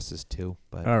just Injustice 2.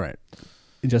 But All right.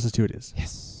 Injustice 2 it is.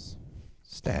 yes,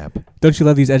 stab. Don't you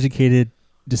love these educated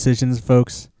decisions,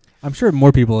 folks? I'm sure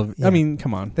more people have. Yeah. I mean,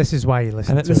 come on. this is why you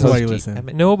listen to This is us. why you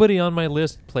listen. Nobody on my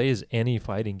list plays any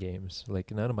fighting games. Like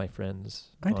none of my friends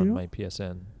I on do. my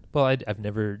PSN. Well, I've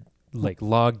never like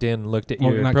logged in, looked at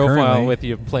Well, your not profile currently. with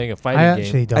you playing a fighting I game.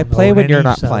 actually don't. I know play when any, you're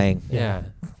not so- playing. Yeah,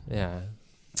 yeah.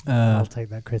 I'll take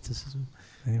that criticism.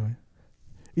 Anyway.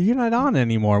 You're not on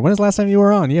anymore. When was the last time you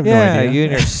were on? You have no Yeah, idea. you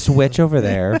and your Switch over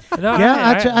there. No, Yeah,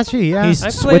 I- actually, yeah. He's I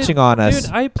switching on us.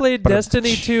 Dude, I played But-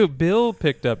 Destiny 2. Bill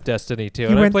picked up Destiny 2, You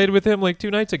and I went- played with him like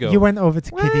 2 nights ago. You went over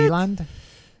to Kiddie Land.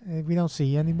 We don't see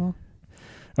you anymore.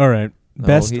 All right. No,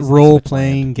 Best he's in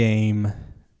role-playing game.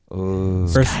 Ooh,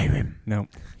 First, Skyrim. No.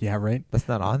 Yeah, right. that's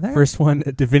not on there. First one,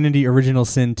 Divinity Original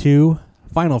Sin 2,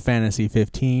 Final Fantasy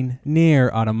 15, Nier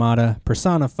Automata,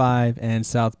 Persona 5, and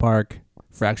South Park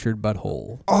Fractured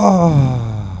Butthole.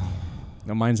 Oh,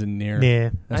 No, mine's in Nier. Yeah.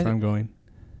 That's I- where I'm going.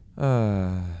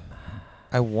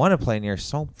 I want to play Nier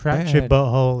so Fractured bad.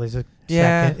 Butthole is a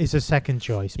Yeah. second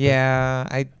choice. but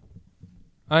Yeah,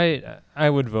 I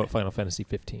would vote Final Fantasy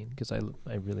 15 because I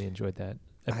really enjoyed that.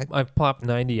 I've popped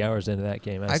 90 hours into that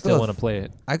game. I I still go want to play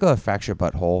it. I go with Fractured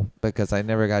Butthole because I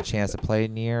never got a chance to play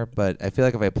Nier, but I feel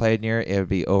like if I played Nier, it would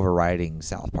be overriding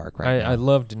South Park right now. I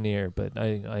loved Nier, but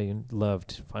I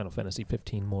loved Final Fantasy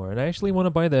 15 more, and I actually want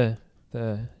to buy the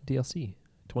DLC.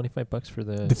 $25 for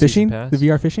the The season fishing? pass. The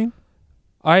VR fishing?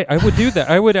 I would do that.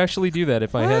 I would actually do that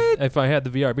if I had the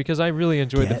VR because I really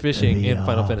enjoyed the Get the fishing in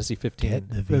Final VR. Fantasy 15. Get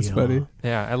the That's VR. funny.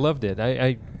 Yeah, I loved it.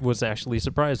 I was actually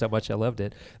surprised how much I loved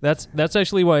it. That's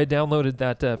actually why I downloaded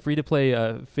that free to play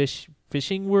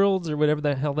fishing worlds or whatever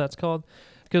the hell that's called.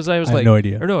 Because I was I have like, no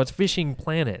idea. or no, it's Fishing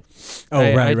Planet. Oh,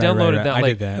 I right. downloaded that I like,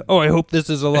 did that. oh, I hope this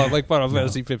is a lot like Final No.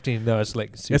 Fantasy 15. No, it's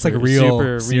like super, It's like real,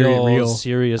 super real,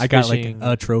 serious I got fishing. like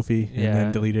a trophy and Yeah.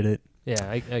 then deleted it. Yeah,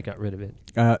 I got rid of it.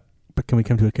 But can we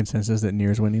come to a consensus that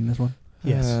Nier's winning this one?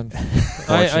 Yes.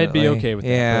 I'd be Unfortunately. okay with that,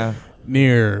 Yeah,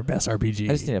 Nier, best RPG.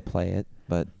 I just need to play it,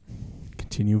 but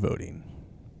Continue voting.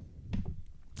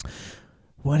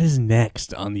 What is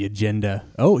next on the agenda?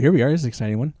 Oh, here we are. This is an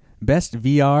exciting one. Best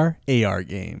VR AR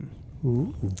game.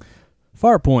 Ooh.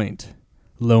 Farpoint,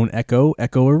 Lone Echo,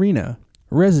 Echo Arena,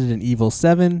 Resident Evil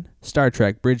 7, Star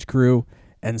Trek Bridge Crew,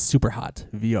 and Superhot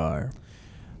VR.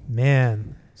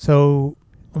 Man. So,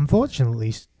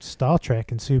 unfortunately, Star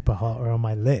Trek and Superhot are on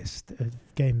my list of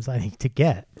games I need to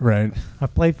get. Right. I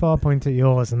played Farpoint at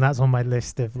yours, and that's on my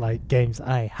list of like games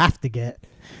I have to get.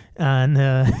 And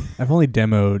I've only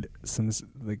demoed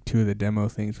like two of the demo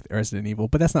things with Resident Evil,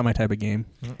 but that's not my type of game.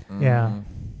 Yeah.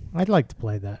 I'd like to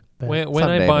play that. But When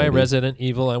I Someday, buy maybe. Resident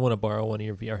Evil, I want to borrow one of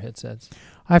your VR headsets.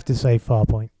 I have to say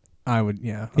Farpoint. I would,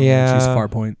 yeah. Yeah. She's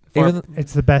Farpoint. Even,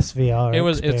 It's the best VR.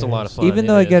 It's a lot of experience. fun. even it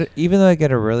though is. even though I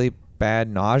get a really bad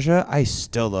nausea, I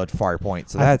still load Farpoint.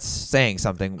 So I- that's saying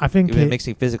something. I think it it- makes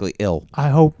me physically ill. I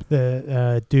hope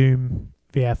the Doom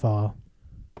VFR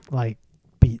like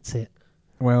beats it.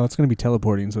 Well, it's going to be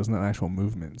teleporting, so it's not actual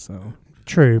movement.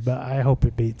 True, but I hope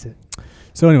it beats it.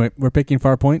 So anyway, we're picking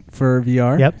Farpoint for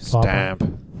VR. Yep.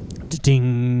 Stamp.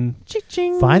 Ding.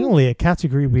 Finally, a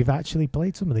category we've actually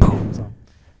played some of the games on.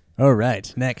 All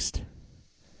right, next.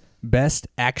 Best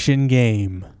action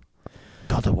game.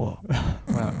 God of War.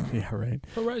 Wow. Yeah, right.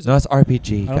 Horizon. No, it's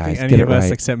RPG, I don't guys. think any Get it of us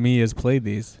right. except me has played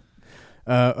these.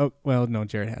 No,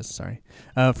 Jared has. Sorry.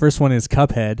 First one is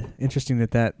Cuphead. Interesting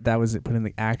that was put in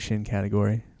the action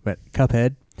category, but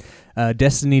Cuphead,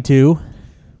 Destiny 2,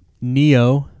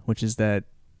 Neo, which is that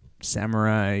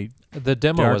samurai. The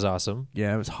demo Dark- was awesome.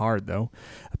 Yeah, it was hard though.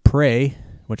 Prey,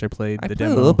 which I played I the played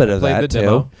demo. a little bit of Played that the too.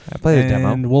 demo. I played the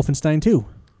demo. And Wolfenstein 2.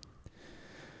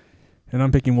 And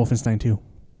I'm picking Wolfenstein 2.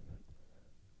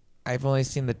 I've only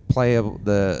seen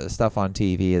the stuff on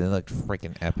TV, and it looked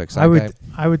freaking epic. So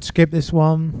I would skip this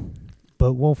one,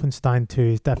 but Wolfenstein 2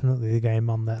 is definitely the game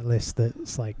on that list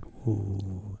that's like,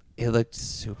 ooh. it looked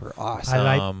super awesome.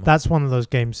 I like that's one of those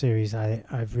game series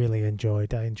I've really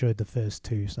enjoyed. I enjoyed the first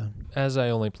two, so As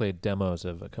I only played demos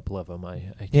of a couple of them,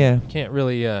 I Yeah. can't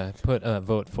really put a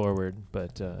vote forward.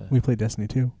 But We played Destiny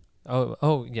 2.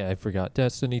 oh yeah, I forgot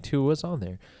Destiny 2 was on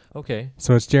there. Okay,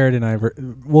 So it's Jared and I.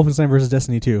 Wolfenstein versus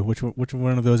Destiny 2. Which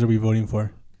one of those are we voting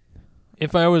for?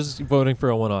 if I was voting for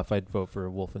a one-off, I'd vote for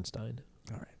Wolfenstein.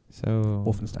 So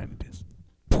Wolfenstein it is.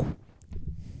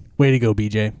 Way to go,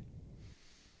 BJ.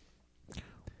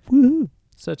 Woohoo.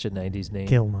 Such a 90s name.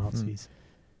 kill Nazis.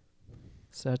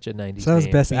 Such a 90s So that was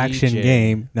name. best action BJ.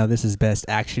 game. Now this is best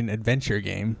action adventure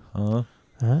game. Huh?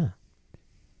 Ah.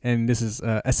 And this is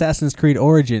Assassin's Creed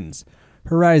Origins,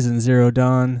 Horizon Zero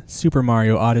Dawn, Super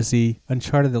Mario Odyssey,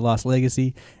 Uncharted: The Lost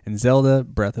Legacy, and Zelda: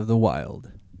 Breath of the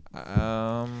Wild.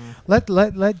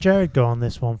 Let Jared go on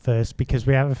this one first because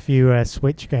we have a few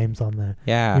Switch games on there.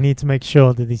 Yeah. We need to make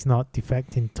sure that he's not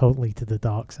defecting totally to the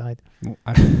dark side.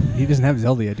 He doesn't have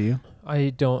Zelda yet, do you? I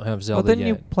don't have Zelda Well, didn't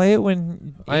you yet. play it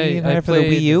when you had for the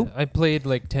played, Wii U? I played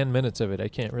like 10 minutes of it. I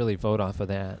can't really vote off of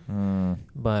that.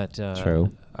 But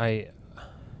True. I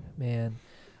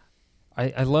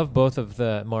love both of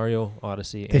the Mario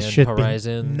Odyssey This and should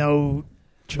Horizon. be no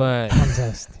but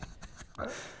contest.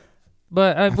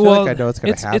 but I feel like I know what's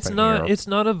going to it's happen not here. it's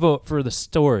not a vote for the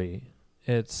story.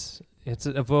 It's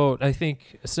a vote, I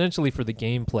think, essentially for the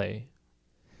gameplay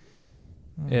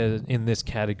in this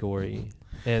category.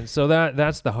 And so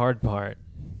that's the hard part.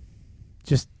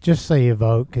 Just say you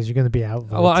vote because you're going to be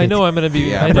outvoted. Well, I know I'm going to be.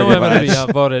 Yeah, I know pretty I'm going to be much.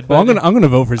 outvoted. Well, but I'm gonna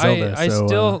vote for Zelda. I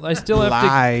still have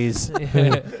Lies.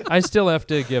 to. I still have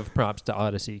to give props to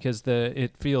Odyssey because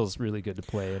it feels really good to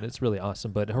play and it's really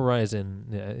awesome. But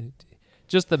Horizon,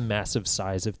 just the massive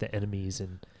size of the enemies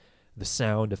and the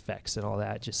sound effects and all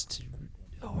that, just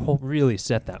really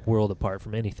set that world apart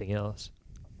from anything else.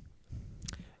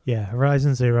 Yeah,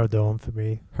 Horizon Zero Dawn for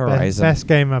me. Horizon. Best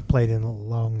game I've played in a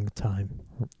long time.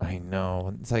 I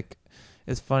know.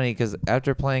 It's funny because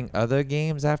after playing other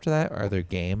games after that, or other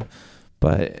game,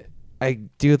 but I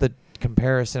do the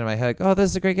comparison in my head, like, oh, this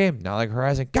is a great game. Not like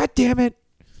Horizon. God damn it.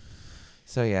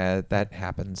 So yeah, that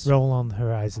happens. Roll on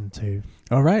Horizon 2.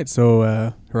 All right,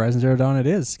 so Horizon Zero Dawn it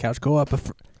is. Couch co-op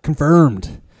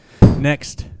confirmed.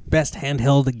 Next, best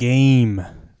handheld game.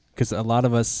 Because a lot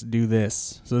of us do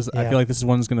this. So I feel like this is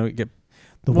one that's going to get...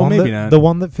 The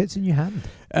one that fits in your hand.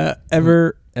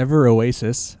 Ever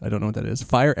Oasis. I don't know what that is.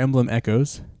 Fire Emblem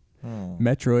Echoes.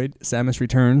 Metroid. Samus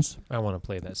Returns. I want to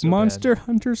play that. So Monster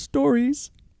Hunter Stories.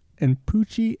 And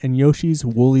Poochie and Yoshi's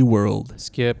Woolly World. bad.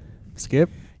 Skip.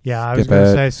 Yeah, I was Skip going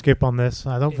to it. say skip on this.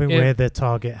 I don't think we're the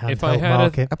target If I handheld had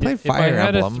market. I played if Fire I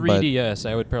had Emblem, a but 3DS,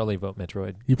 I would probably vote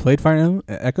Metroid. You played Fire Emblem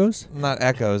Echoes? not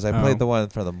Echoes. I Oh. played the one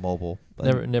for the mobile.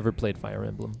 But Never played Fire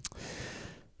Emblem.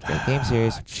 great game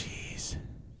series. Jeez.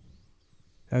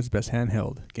 That was best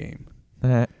handheld game.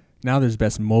 Uh, Now there's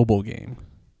best mobile game.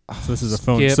 So this is a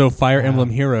phone. Skip. So Fire Emblem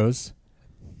Heroes,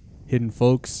 Hidden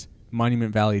Folks,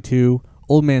 Monument Valley 2,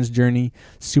 Old Man's Journey,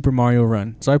 Super Mario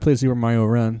Run. So I played Super Mario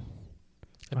Run.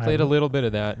 I played a little bit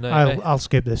of that. And I'll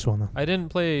skip this one. I didn't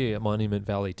play Monument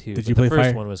Valley 2. Did but you the play first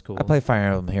Fire- one was cool. I played Fire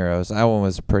Emblem Heroes. That one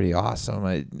was pretty awesome.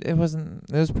 It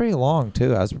was pretty long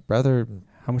too. I was rather.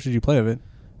 How much did you play of it?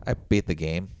 I beat the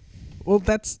game. Well,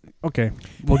 that's okay.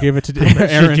 We'll give it to How much did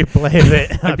Aaron. you play of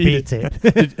it? I beat beat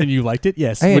it. And you liked it?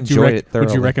 Yes. I Would you enjoyed it Would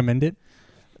thoroughly. you recommend it?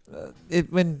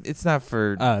 It's not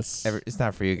for Us. it's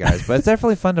not for you guys, but it's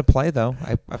definitely fun to play though.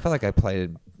 I feel like I played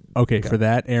it. Okay, Okay. for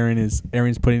that, Aaron's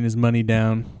putting his money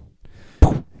down.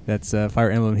 That's Fire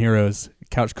Emblem Heroes.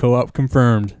 Couch co-op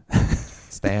confirmed.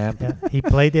 Stamp Yeah, he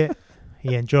played it,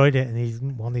 he enjoyed it, and he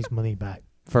won his money back.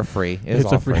 for free. It was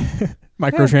It's all a free free.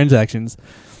 microtransactions.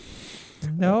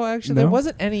 No, actually, No? there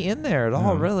wasn't any in there at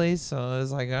all, No. really. So it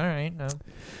was like, all right, no.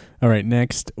 All right,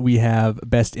 next we have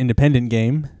Best Independent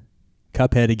Game,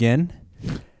 Cuphead again,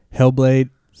 Hellblade,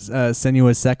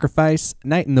 Senua's Sacrifice,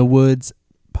 Night in the Woods,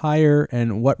 Pyre,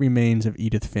 and What Remains of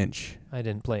Edith Finch. I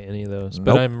didn't play any of those, Nope.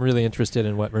 but I'm really interested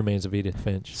in What Remains of Edith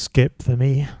Finch. Skip for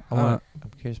me. I'm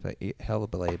curious about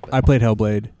Hellblade. But I played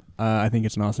Hellblade. I think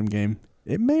it's an awesome game.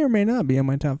 It may or may not be on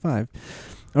my top 5.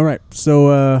 All right,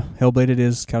 so Hellblade it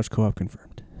is. Couch co-op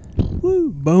confirmed.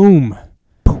 Woo! Boom!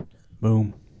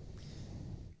 Boom!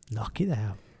 Knock it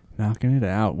out. Knocking it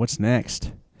out. What's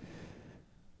next?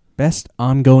 Best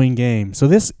ongoing game. So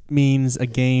this means a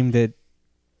game that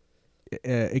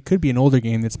it could be an older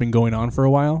game that's been going on for a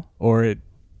while, or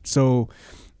it's a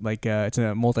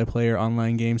multiplayer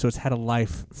online game, so it's had a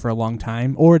life for a long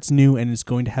time, or it's new and it's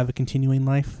going to have a continuing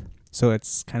life. So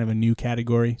it's kind of a new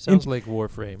category. Sounds like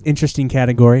Warframe. Interesting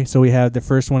category. So we have the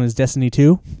first one is Destiny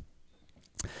 2,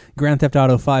 Grand Theft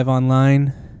Auto 5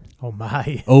 Online, Oh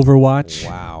my. Overwatch,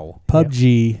 wow.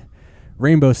 PUBG,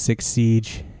 Rainbow Six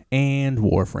Siege, and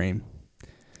Warframe.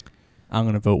 I'm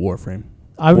going to vote Warframe.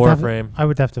 I would Warframe. I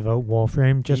would have to vote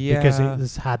Warframe just because it Yeah.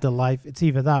 has had a life. It's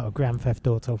either that or Grand Theft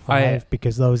Auto 5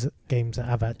 because those games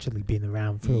have actually been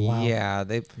around for a while. Yeah,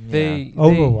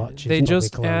 Overwatch is They what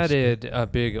just they close. added a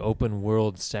big open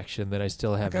world section that I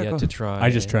still have gotta yet go. to try. I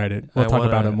just tried it. We'll I talk wanna-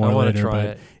 about it more I wanna later. try But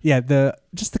it. yeah, the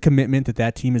commitment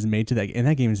that team has made to that, and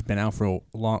that game has been out for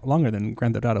longer than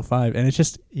Grand Theft Auto 5, and it's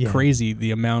just Yeah. crazy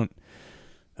the amount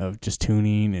of just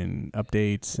tuning and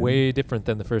updates. and- Way different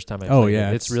than the first time I played Oh yeah,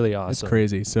 it. It's really It's awesome.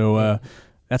 crazy. So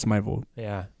that's my vote.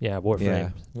 Yeah, Warframe. Yeah,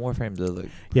 Warframe did look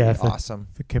Yeah, pretty awesome.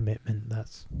 For commitment,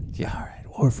 that's Yeah. All right,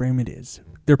 Warframe it is.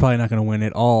 They're probably not going to win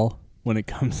it all when it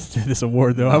comes to this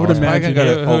award, though. I No, would it's probably imagine.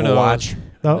 gonna go to Who knows? Overwatch.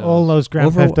 No. all those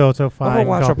Grand Theft Auto 5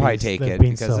 Overwatch will probably copies, take they've it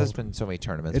been because sold. there's been so many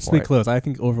tournaments It's for been it. close. I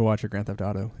think Overwatch or Grand Theft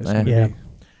Auto is Eh. going to Yeah. be.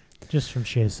 Just from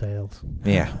sheer sales.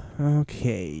 Yeah.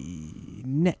 Okay,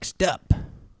 next up,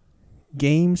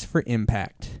 games for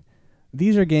impact.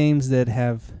 These are games that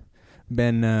have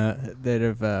been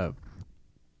are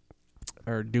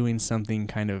doing something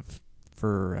kind of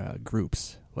for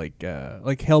groups. Like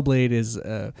Hellblade is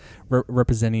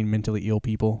representing mentally ill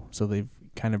people, so they've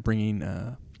kind of bringing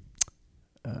a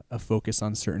focus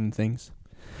on certain things.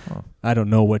 Huh. I don't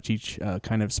know what each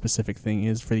kind of specific thing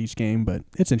is for each game, but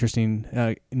it's interesting.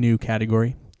 New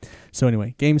category. So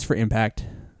anyway, games for impact.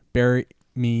 Bury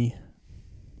Me,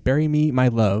 My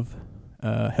Love,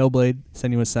 Hellblade,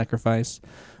 Senua's Sacrifice,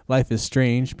 Life is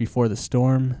Strange, Before the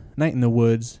Storm, Night in the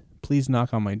Woods, Please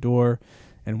Knock on My Door,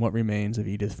 and What Remains of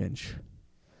Edith Finch.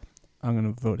 I'm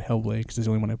going to vote Hellblade because it's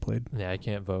the only one I played. Yeah, I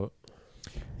can't vote.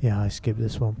 Yeah, I skipped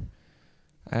this one.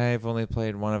 I've only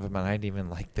played one of them, and I didn't even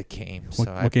like the game.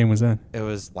 What game was that? It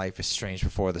was Life is Strange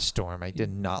Before the Storm. I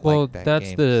did not Well, like that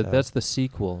that's game. that's the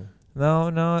sequel. No,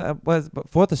 it was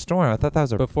Before the Storm. I thought that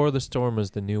was a... Before the Storm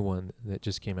was the new one that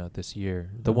just came out this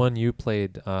year. The Oh. one you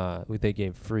played, they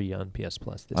gave free on PS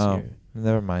Plus this year.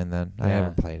 Never mind then. I Yeah.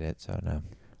 haven't played it, so no.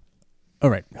 All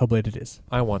right, Hellblade it is.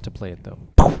 I want to play it though.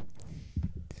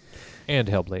 And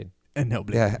Hellblade. And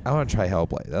Hellblade. Yeah, I want to try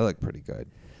Hellblade. That looked pretty good.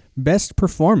 Best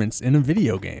performance in a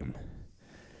video game.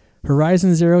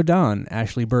 Horizon Zero Dawn,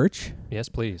 Ashley Birch. Yes,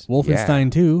 please.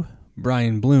 Wolfenstein 2,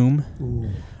 Brian Bloom. Ooh.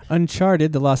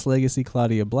 Uncharted, The Lost Legacy,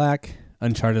 Claudia Black.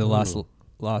 Uncharted, The Ooh.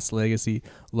 Lost Legacy,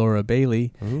 Laura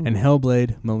Bailey. Ooh. And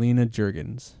Hellblade, Melina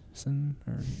Jurgens.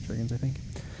 Jurgens, I think.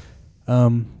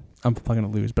 I'm probably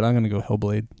going to lose, but I'm going to go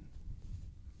Hellblade.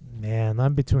 Man,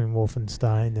 I'm between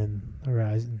Wolfenstein and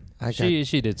Horizon.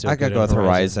 She did so I good gotta go in with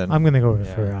Horizon. I'm going to go with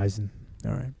Yeah. Horizon.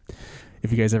 All right.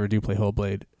 If you guys ever do play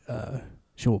Hellblade,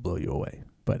 she will blow you away.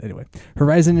 But anyway,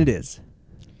 Horizon it is.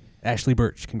 Ashley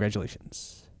Birch,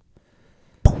 congratulations.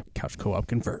 Couch co-op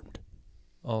confirmed.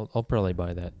 I'll probably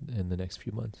buy that in the next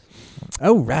few months.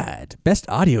 All right. Best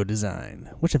audio design.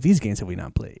 Which of these games have we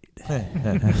not played?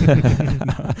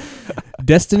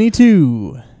 Destiny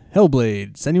 2,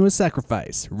 Hellblade, Senua's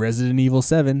Sacrifice, Resident Evil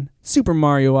 7, Super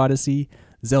Mario Odyssey,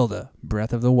 Zelda,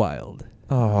 Breath of the Wild.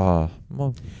 Oh,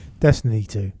 well, Destiny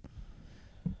 2.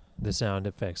 The sound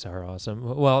effects are awesome.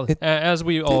 Well, It- as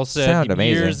we all it said sound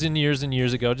amazing. years and years and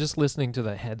years ago, just listening to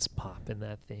the heads pop in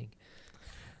that thing.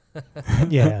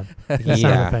 Yeah. The sound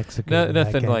Yeah. effects are good. in that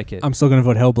Nothing game. like it. I'm still going to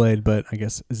vote Hellblade, but I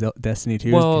guess Destiny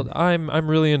 2 Well, is... I'm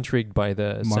really intrigued by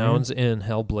the Mario? sounds in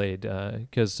Hellblade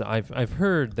because I've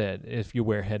heard that if you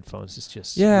wear headphones, it's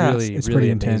just Yeah, really it's really pretty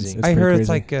intense. amazing. It's I pretty heard it's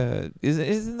crazy. like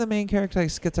isn't the main character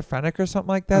like schizophrenic or something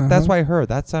like that? That's Uh-huh. what I heard.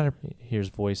 That sounded Here's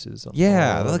voices. Yeah, all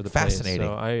that over looked the place, fascinating.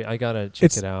 So I gotta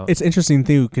check it out. It's interesting,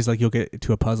 too, because like, you'll get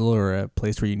to a puzzle or a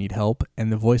place where you need help, and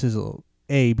the voices will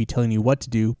be telling you what to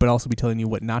do, but also be telling you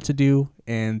what not to do,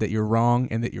 and that you're wrong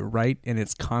and that you're right, and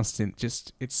it's constant.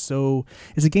 Just it's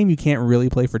a game you can't really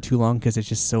play for too long because it's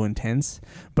just so intense.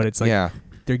 But it's like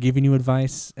they're giving you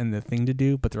advice and the thing to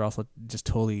do, but they're also just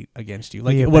totally against you.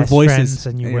 Like Your what best voices friends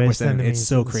and your worst enemies it's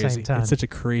so at the same crazy. time. It's such a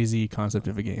crazy concept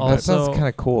of a game. That sounds Also- kind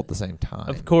of cool at the same time.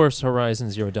 Of course, Horizon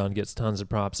Zero Dawn gets tons of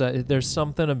props. There's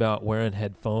something about wearing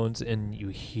headphones and you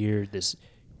hear this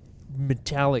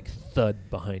metallic thud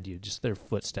behind you, just their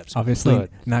footsteps. Obviously, Thud,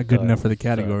 not good thud, enough for the thud.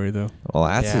 category though. Well,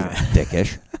 that's Yeah.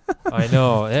 dickish. I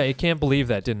know. I can't believe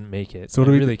that didn't make it. So what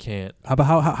I do we really can't. How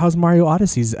about how's Mario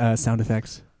Odyssey's sound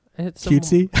effects? It's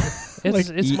Cutesy.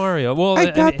 It's Mario. Well, I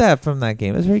got mean, that from that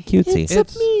game. It's very cutesy.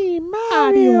 It's me,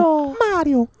 Mario.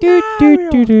 Mario.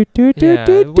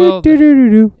 Yeah, well,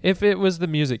 if it was the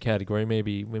music category,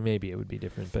 maybe it would be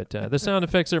different. But the sound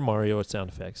effects are Mario sound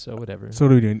effects, so whatever. So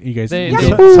what are we doing? You guys? They-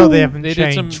 So they haven't They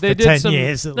did changed some. They for did 10 some.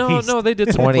 years at No, least. no, they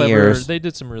did some 20 clever. years. They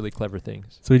did some really clever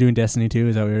things. So we doing Destiny 2?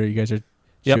 Is that what you guys are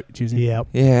choosing? Yep.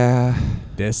 Yeah.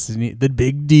 Destiny, the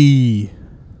big D.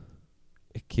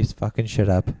 It keeps fucking shit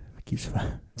up. Keeps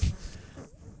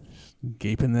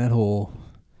gaping that hole.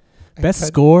 Best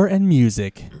score and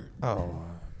music. Oh.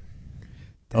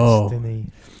 Oh. Destiny.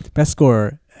 Best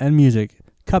score and music.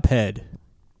 Cuphead,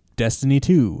 Destiny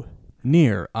 2,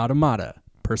 Nier Automata,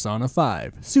 Persona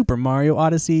 5, Super Mario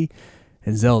Odyssey,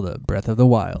 and Zelda Breath of the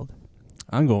Wild.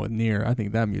 I'm going with Nier. I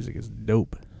think that music is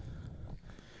dope.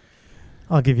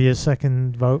 I'll give you a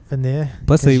second vote for Nier.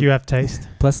 Plus Because they- you have taste.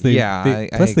 Plus they, Yeah, they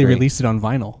I plus they agree. released it on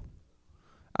vinyl.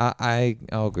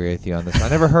 I'll agree with you on this one. I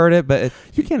never heard it, but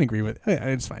You can't agree with it.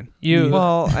 It's fine. You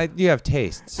you have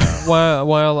taste. So.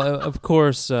 while of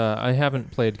course I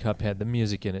haven't played Cuphead, the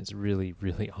music in it's really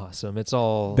really awesome. It's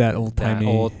all That old-timey,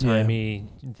 old timey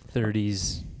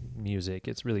 30s music.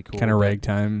 It's really cool. Kind of but-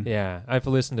 ragtime. Yeah, I've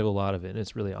listened to a lot of it, and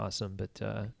it's really awesome. But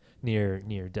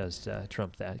Nier does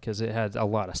trump that because it has a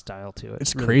lot of style to it.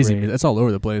 It's really crazy. great. It's all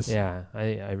over the place. Yeah,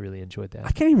 I really enjoyed that.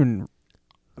 I can't even.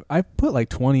 I put like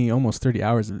 20, almost 30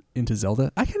 hours into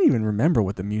Zelda. I can't even remember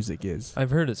what the music is.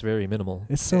 I've heard it's very minimal.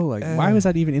 It's so like, why was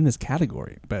that even in this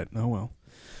category? But oh well.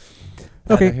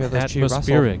 Okay.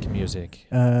 Atmospheric music.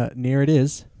 Near it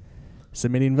is.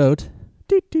 Submitting vote.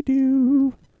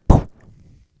 Do.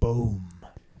 Boom.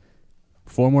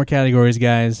 4 more categories,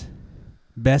 guys.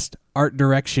 Best art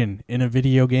direction in a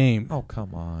video game. Oh,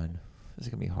 come on. This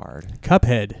is going to be hard.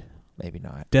 Cuphead, Maybe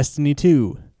not. Destiny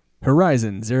 2,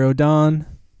 Horizon Zero Dawn,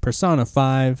 Persona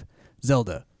 5,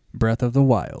 Zelda Breath of the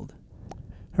Wild.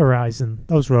 Horizon.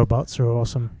 Those robots are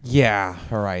awesome. Yeah,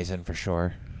 Horizon for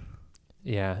sure.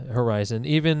 Yeah, Horizon.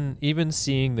 Even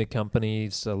seeing the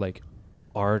company's like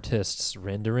artists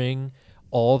rendering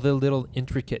all the little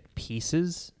intricate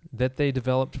pieces that they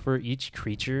developed for each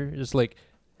creature is like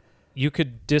you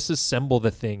could disassemble the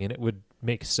thing and it would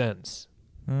make sense.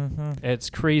 Mm-hmm. It's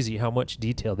crazy how much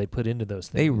detail they put into those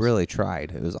things. They really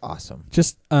tried. It was awesome.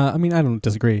 Just, I mean, I don't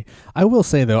disagree. I will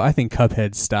say, though, I think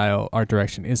Cuphead's style art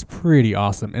direction is pretty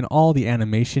awesome. And all the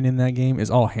animation in that game is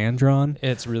all hand-drawn.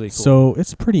 It's really cool. So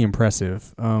it's pretty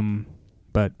impressive.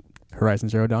 But Horizon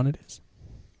Zero Dawn it is.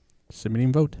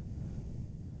 Submitting vote.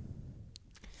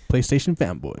 PlayStation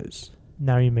fanboys.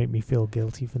 Now you make me feel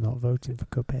guilty for not voting for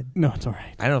Cuphead. No, it's all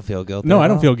right. I don't feel guilty. No, at I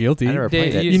don't all. feel guilty. I never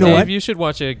played Dave, it. You know Dave, what? you should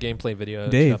watch a gameplay video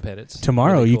of Dave, Cuphead. It's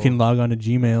Tomorrow really you cool. can log on to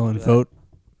Gmail and that. vote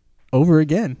over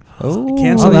again. Oh,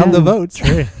 Cancel yeah. out the votes.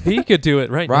 He could do it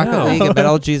right Rocket now. League and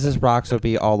Metal Jesus Rocks will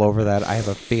be all over that. I have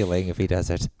a feeling if he does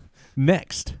it.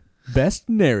 Next, best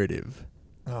narrative.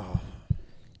 Oh.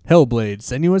 Hellblade: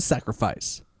 Senua's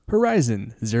Sacrifice,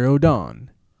 Horizon Zero Dawn,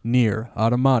 Nier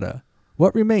Automata,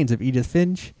 What Remains of Edith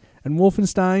Finch, and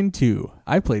Wolfenstein 2.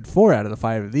 I played 4 out of the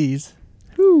 5 of these.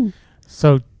 Whew.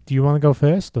 So, do you want to go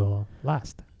first or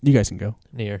last? You guys can go.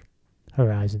 Near.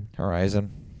 Horizon.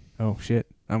 Horizon. Oh shit,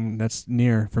 that's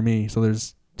Nier for me. So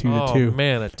there's 2 Oh to 2.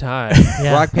 man, a tie.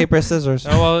 Yeah. Rock, paper, scissors.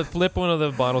 Oh well, flip one of the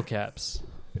bottle caps.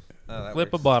 Oh,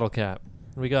 Flip a bottle cap.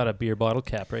 We got a beer bottle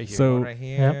cap right here. So- One right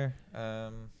here.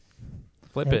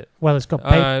 Flip Yeah. it. Well, it's got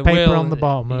paper well, on the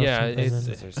bottom. Or yeah, something, it's- and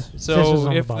Scissors. Scissors So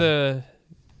on if the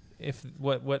if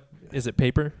what is it?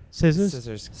 Paper? scissors.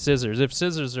 Scissors. Scissors. If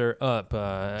scissors are up,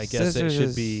 I guess Scissors it should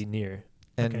is- be near.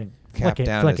 And Okay. cap Flick it,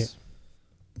 down flick is.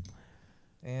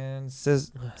 And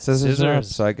scissors are up,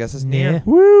 so I guess it's Near. near.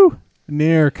 Woo!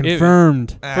 Nier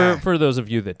confirmed. For those of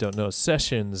you that don't know,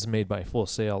 Sessions made by Full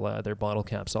Sail, their bottle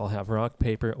caps all have rock,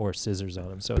 paper, or scissors on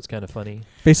them, so it's kind of funny.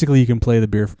 Basically, you can play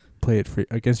it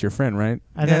against your friend, right?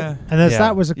 And, Yeah. and as Yeah.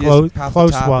 that was a You just pop the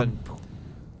close top one, and-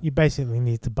 you basically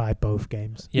need to buy both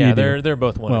games. Yeah, You do. they're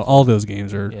both Well, wonderful. all those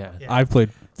games are. yeah. Yeah. I've played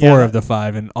 4 of the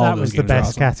 5, and all that those was the games are best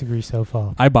awesome. category so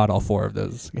far. I bought all 4 of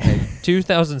those.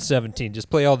 2017. Just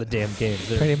play all the damn games.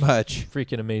 They're Pretty much.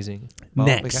 freaking amazing. Well,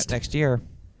 we Next, got next year.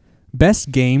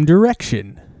 Best Game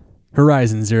Direction: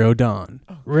 Horizon Zero Dawn,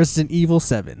 Resident Evil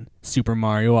 7, Super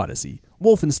Mario Odyssey,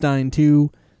 Wolfenstein 2,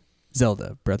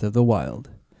 Zelda: Breath of the Wild.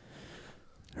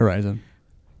 Horizon.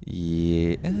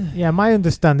 Yeah. Yeah, my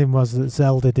understanding was that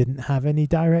Zelda didn't have any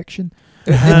direction.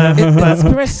 That's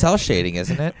pretty much cell shading,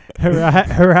 isn't it?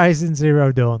 Horizon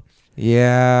Zero Dawn.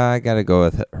 Yeah, I gotta go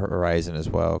with Horizon as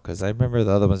well because I remember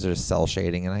the other ones are cell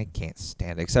shading and I can't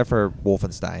stand it except for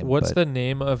Wolfenstein. What's but the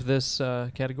name of this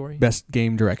category? Best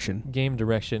Game Direction. Game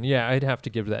direction. Yeah, I'd have to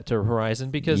give that to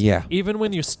Horizon because Yeah. even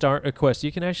when you start a quest,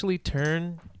 you can actually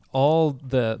turn all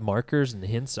the markers and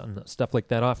hints on stuff like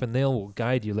that off, and they'll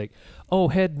guide you like, oh,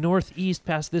 head northeast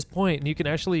past this point, and you can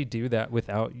actually do that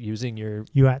without using your.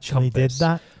 You actually Compass. did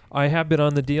that? I have been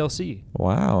on the DLC.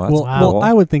 Wow, that's Well, cool. well,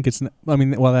 I would think it's. I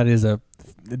mean, while that is a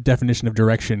definition of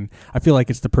direction, I feel like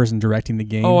it's the person directing the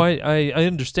game. Oh, I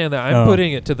understand that. I'm Oh.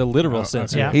 putting it to the literal Oh,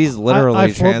 sense. okay. here. He's literally I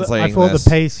thought translating I thought this. the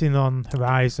pacing on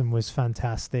Horizon was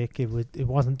fantastic. It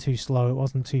wasn't too slow. It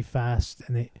wasn't too fast,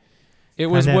 and It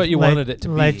was kind of what you led- wanted it to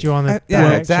be. led you on a Yeah,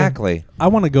 direction. exactly. I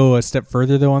want to go a step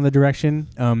further though on the direction.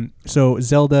 So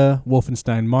Zelda,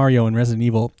 Wolfenstein, Mario, and Resident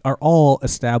Evil are all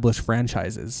established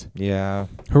franchises. Yeah.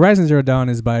 Horizon Zero Dawn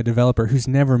is by a developer who's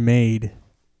never made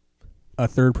a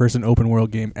third-person open-world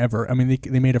game ever. I mean,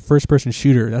 they made a first-person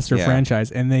shooter. That's their Yeah.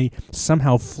 franchise, and they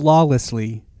somehow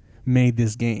flawlessly made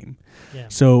this game. Yeah.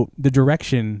 So the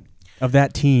direction of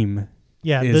that team.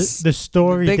 Yeah, is- the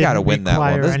story They gotta didn't win that one.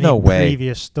 require There's any no way.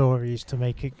 previous stories to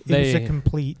make it. It was a They-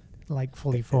 complete, like,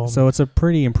 fully formed. So it's a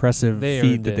pretty impressive They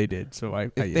feat earned that it. they did. So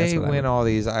If that's they what I win would- all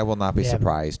these, I will not be Yeah.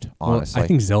 surprised, Well, honestly. I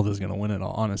think Zelda's going to win it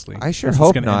all, honestly. I sure That's hope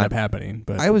what's gonna not. end up happening.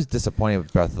 But I was disappointed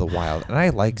with Breath of the Wild, and I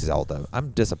like Zelda. I'm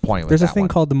disappointed there's a with that thing one.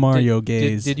 called the Mario did,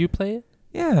 Gaze. Did you play it?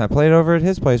 Yeah, I played over at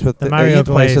his place with The the Mario his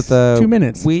place Glaze. with the 2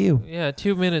 minutes. Wii U. Yeah,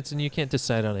 2 minutes and you can't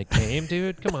decide on a game,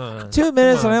 dude. Come on. 2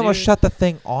 minutes, Come and I on, almost dude. shut the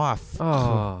thing off.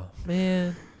 Oh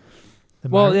man. The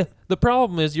Well, Mar- yeah, the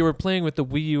problem is you were playing with the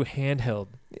Wii U handheld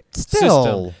Still,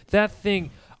 system. That thing.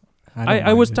 don't I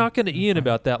mind was it. talking to Ian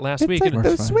about that last it's week, like and the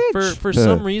Works fine. Switch. for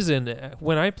some reason,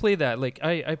 when I play that, like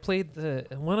I played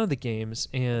one of the games,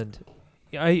 and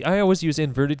I always use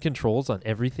inverted controls on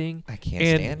everything. I can't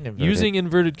And stand inverted. using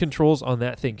inverted controls on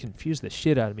that thing confused the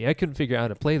shit out of me. I couldn't figure out how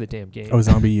to play the damn game. Oh,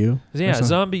 Zombie U? Yeah, Or something?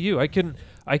 Zombie U. I couldn't.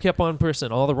 I kept on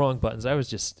pressing all the wrong buttons. I was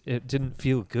just. It didn't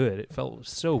feel good. It felt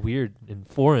so weird and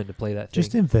foreign to play that thing.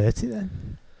 just invert it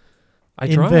then. I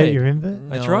Invert tried. your invert.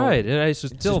 I No. tried, and I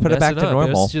still put it back messing to up.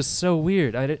 normal. It's just so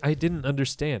weird. I didn't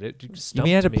understand it. It just You mean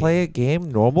you had to stumped me. play a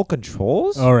game normal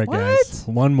controls? All right, What? guys.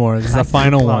 One more. This is the Tactic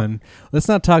final clock. one. Let's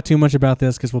not talk too much about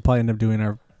this because we'll probably end up doing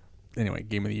our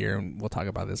game of the year, and we'll talk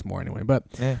about this more anyway. But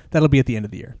Yeah. that'll be at the end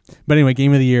of the year. But anyway,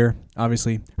 game of the year,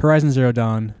 obviously, Horizon Zero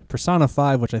Dawn, Persona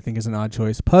 5, which I think is an odd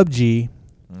choice, PUBG,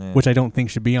 Yeah. which I don't think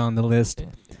should be on the list, Yeah.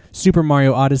 Super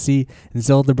Mario Odyssey, and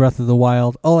Zelda Breath of the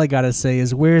Wild. All I gotta say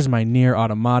is, where's my Nier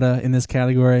Automata in this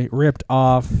category? Ripped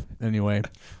off. Anyway,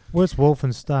 What's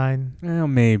Wolfenstein? well,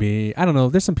 maybe. I don't know.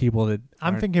 There's some people that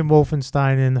I'm aren't- thinking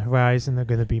Wolfenstein and Horizon are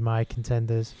going to be my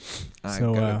contenders. I'm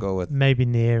so, gonna go with Maybe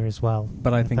Nier as well.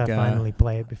 But I if think I finally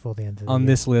play it before the end of the on year.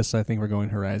 this list, I think we're going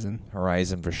Horizon.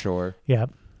 Horizon for sure. Yeah.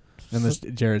 Unless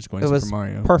Jared's going It Super was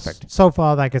Mario. Perfect. So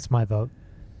far, that gets my vote.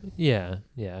 Yeah,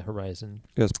 Horizon.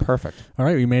 It was perfect. All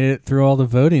right, we made it through all the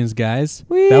votings, guys.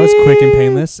 That was quick and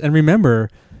painless. And remember,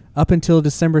 up until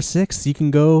December 6th, you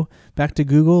can go back to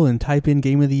Google and type in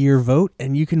Game of the Year vote,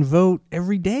 and you can vote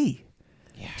every day.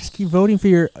 Just keep voting for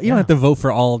your... You don't have to vote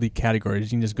for all the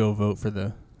categories. You can just go vote for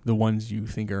the ones you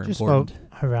think are Just important. vote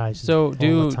Horizon. So all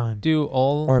the time. do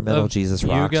all Or Metal of Jesus you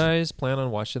Rocks. guys plan on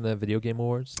watching the video game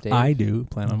awards? Dave? I do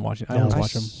plan on watching. I No. always I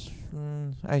watch them.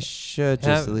 I should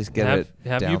just at least get it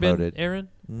Have downloaded. you been,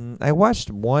 Aaron? I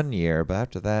watched 1 year, but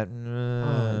after that,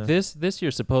 This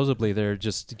year supposedly they're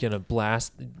just gonna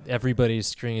blast everybody's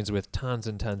screens with tons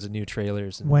and tons of new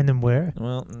trailers. And When and where?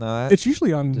 well, no. It's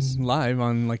usually on Just- live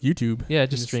on like YouTube. yeah, You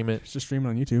just stream it. Just stream it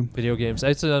on YouTube. Video games.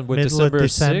 I said on Middle of December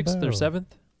December 6th or or-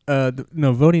 7th,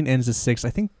 No, voting ends the 6th. I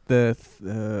think the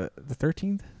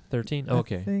 13th. 13th. I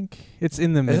Okay. think it's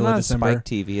in the Isn't middle it of on December. Spike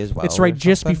TV as well. It's or right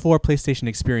just something? before PlayStation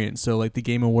Experience. So like the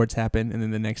Game Awards happen, and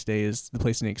then the next day is the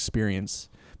PlayStation Experience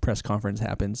press conference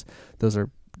happens. Those are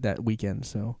that weekend.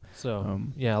 So So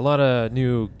yeah, a lot of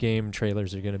new game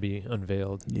trailers are gonna be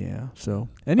unveiled. yeah. So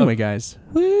anyway, guys,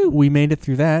 we made it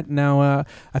through that. Now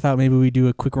I thought maybe we'd do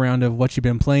a quick round of what you've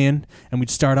been playing, and we'd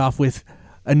start off with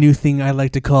a new thing I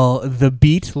like to call the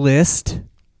beat list.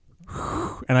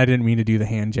 And I didn't mean to do the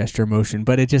hand gesture motion,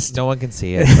 but it just No one can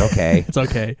see it. It's okay. it's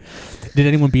okay. Did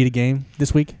anyone beat a game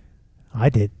this week? I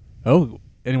did. Oh,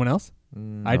 anyone else?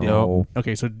 I did. No.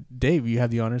 Okay, so Dave, you have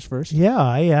the honors first.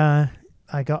 Yeah,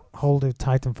 I got hold of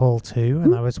Titanfall 2,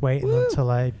 and I was waiting until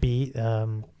I beat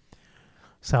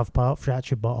South Park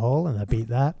Fractured Butthole, and I beat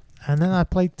that. And then I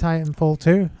played Titanfall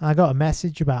 2. I got a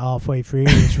message about halfway through,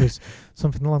 which was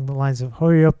something along the lines of,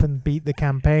 hurry up and beat the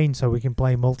campaign so we can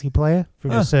play multiplayer from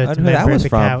a I certain know who that member of was the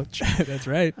from. couch. That's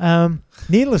right.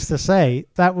 Needless to say,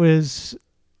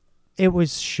 it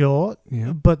was short,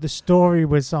 Yeah. but the story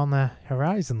was on a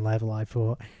Horizon level, I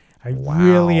thought. I Wow.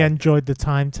 really enjoyed the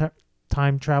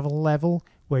time travel level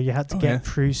where you had to Oh, get yeah.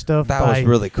 through stuff That by was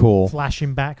really cool.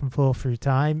 flashing back and forth through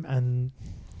time. And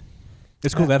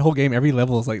It's cool. That whole game, every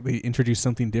level is like they introduce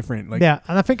something different. Like, yeah,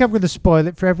 and I think I'm going to spoil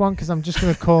it for everyone because I'm just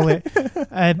going to call it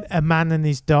a man and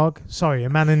his dog. Sorry, a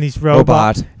man and his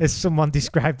robot, as someone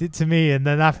described it to me. And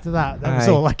then after that was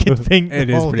Aye. all I could think. it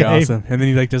the is whole pretty game. awesome. And then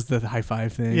he like does the high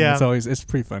five thing. Yeah. It's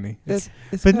pretty funny. It's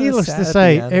But kinda needless sad to at the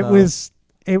say, end, it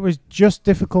though. was just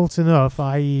difficult enough.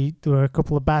 There were a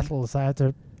couple of battles I had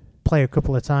to play a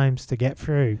couple of times to get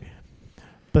through,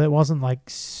 but it wasn't like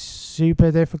super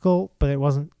difficult, but it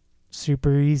wasn't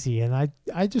super easy, and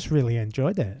I just really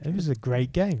enjoyed it. It was a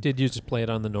great game. Did you just play it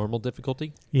on the normal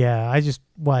difficulty? Yeah, I just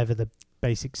whatever the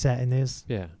basic setting is.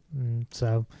 Yeah.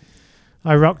 So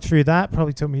I rocked through that.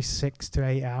 Probably took me 6 to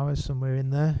 8 hours, somewhere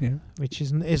in there, Yeah. which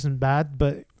isn't bad.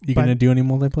 But You gonna do any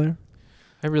multiplayer?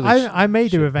 I may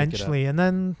should do pick it eventually, and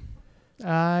then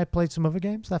I played some other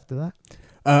games after that.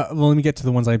 Well, let me get to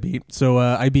the ones I beat. So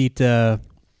I beat.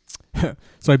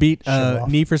 So I beat Show off.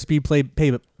 Need for Speed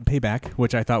Payback,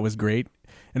 which I thought was great.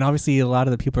 And obviously, a lot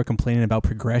of the people are complaining about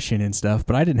progression and stuff,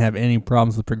 but I didn't have any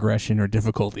problems with progression or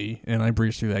difficulty, and I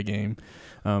breezed through that game.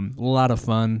 A lot of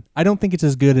fun. I don't think it's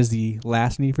as good as the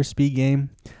last Need for Speed game.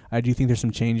 I do think there's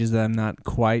some changes that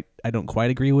I don't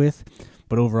quite agree with,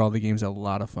 but overall, the game's a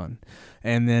lot of fun.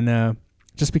 And then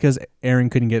just because Aaron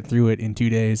couldn't get through it in 2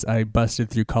 days, I busted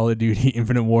through Call of Duty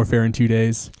Infinite Warfare in 2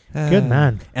 days. Good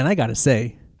man. And I gotta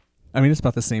say, I mean, it's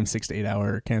about the same 6 to 8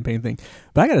 hour campaign thing.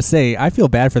 But I gotta say, I feel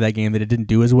bad for that game that it didn't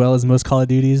do as well as most Call of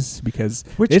Duties because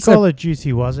Which it's Call of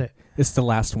Duty was it? it's the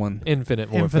last one, Infinite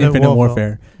Warfare. Infinite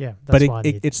Warfare. Yeah, But that's what I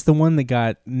need. it's the one that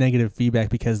got negative feedback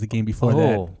because the game before Oh.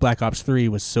 that, Black Ops 3,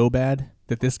 was so bad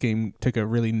that this game took a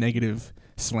really negative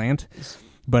slant.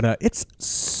 But it's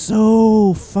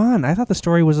so fun. I thought the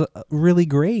story was really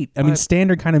great. I mean,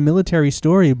 standard kind of military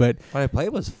story, but What I played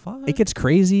was fun. it gets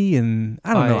crazy, and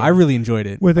I don't know. I really enjoyed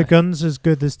it. Were the guns as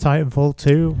good as Titanfall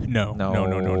 2? No.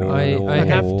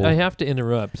 I have to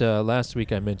interrupt. Last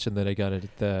week I mentioned that I got it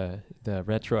at the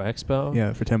Retro Expo.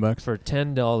 Yeah, for $10. For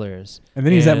 $10. And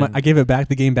then I gave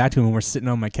the game back to him when we're sitting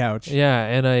on my couch. Yeah,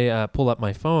 and I pull up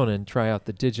my phone and try out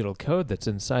the digital code that's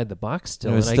inside the box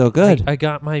still. It was and still good. I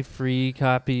got my free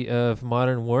copy of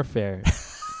Modern Warfare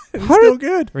It's so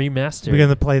good. remastered. We're going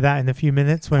to play that in a few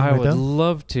minutes when I we're would done.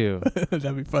 love to.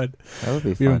 That'd be fun. That would be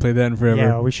We haven't fun. played that in forever.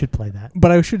 Yeah, we should play that.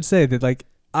 But I should say that, like,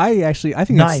 I think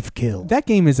Knife kill. that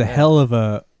game is a hell of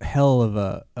a.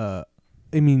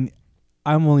 I mean,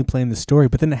 I'm only playing the story,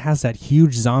 but then it has that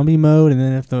huge zombie mode, and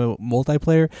then if the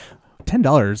multiplayer,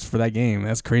 $10 for that game.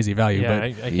 That's crazy value. Yeah, but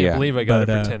I can't Yeah. believe I got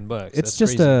But, it for $10. it's That's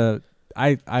just crazy.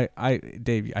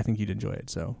 Dave, I think you'd enjoy it.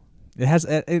 So it has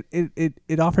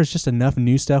it offers just enough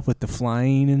new stuff with the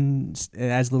flying, and it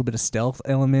adds a little bit of stealth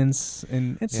elements,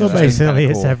 and it's So Yeah, that's basically, kinda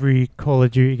it's cool. every Call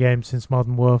of Duty game since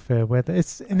Modern Warfare, where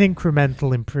it's an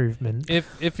incremental improvement.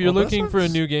 If you're Well, this looking for a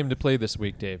one's- new game to play this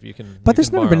week, Dave, you can. But you there's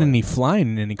can never been borrow it. any flying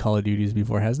in any Call of Duties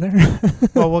before, has there?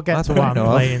 Well, we'll get That's to what what I I'm know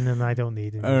of. playing, and I don't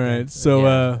need it. All right, so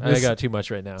Yeah, I this- got too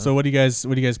much right now. so what do you guys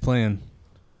playing?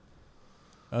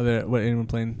 What anyone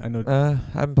playing? I know.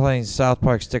 I'm playing South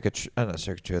Park Stick of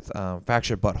Truth,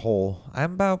 Fractured Butthole.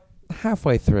 I'm about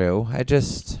halfway through. I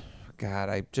just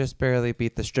barely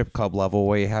beat the strip club level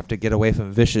where you have to get away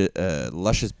from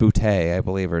Luscious Boutte, I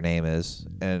believe her name is.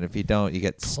 And if you don't, you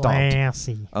get stomped.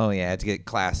 Classy. Oh, yeah, to get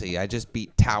classy. I just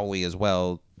beat Towley as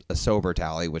well, a sober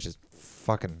Towley, which is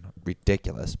fucking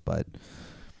ridiculous, but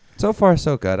so far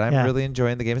so good. I'm Yeah. really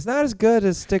enjoying the game. It's not as good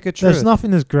as Stick of Truth. There's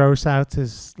nothing as gross out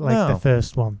as like the No.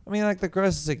 first one. I mean, like, the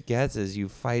grossest it gets is you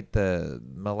fight the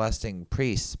molesting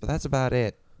priests, but that's about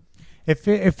it. It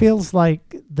feels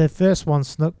like the first one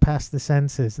snuck past the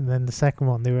censors, and then the second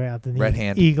one they had an Red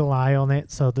hand. eagle eye on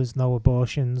it, so there's no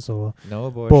abortions or No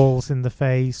abortion. balls in the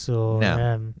face or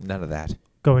No. None of that.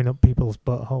 going up people's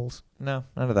buttholes. No,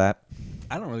 none of that.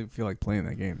 I don't really feel like playing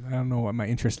that game. I don't know what my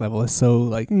interest level is. So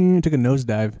like, took a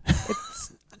nosedive.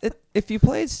 if you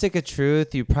played Stick of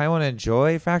Truth, you probably won't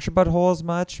enjoy Fractured Butthole as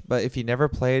much. But if you never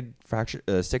played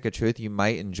Stick of Truth, you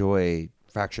might enjoy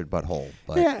Fractured Butthole.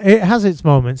 But Yeah, it has its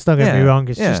moments. Don't get me Yeah, wrong.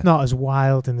 It's yeah. just not as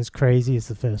wild and as crazy as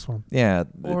the first one. yeah,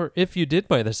 Or if you did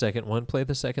buy the second one, play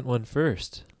the second one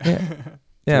first.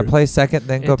 yeah, True. play second,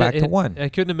 then go It- back to it- one. I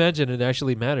couldn't imagine it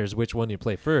actually matters which one you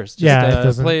play first. Just, Yeah, it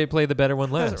doesn't. play the better one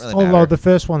Doesn't last. really Although matter. the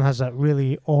first one has that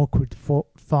really awkward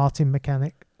farting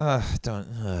mechanic. Don't.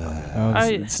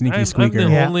 Oh, sneaky I'm squeaker.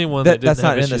 the Yeah. only one that didn't That's not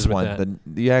have in issues this with one.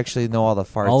 that. You actually know all the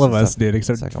farts. All of and us stuff. did,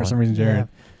 except Second for some one. reason, Jared.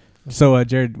 Yeah. So,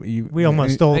 Jared, you We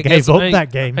almost all I gave guess up I-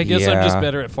 that game. I guess I'm just Yeah.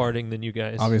 better at farting than you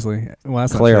guys. obviously. Well,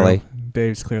 that's Clearly. not true.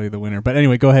 Dave's clearly the winner. But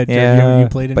anyway, go ahead, Jared. Yeah, You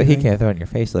played but anything? he can't throw it in your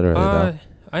face literally though.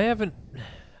 I haven't.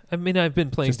 I mean, I've been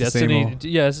playing Just the same Destiny. old-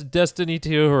 Yes, Destiny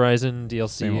 2, Horizon DLC,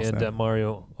 Same old and stuff.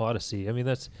 Mario Odyssey. I mean,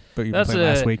 that's But you that's played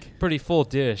last week. pretty full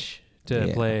dish to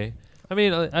Yeah. play. I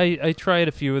mean, I tried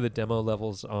a few of the demo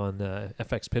levels on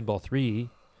FX Pinball 3.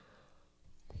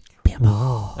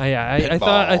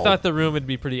 I thought the room would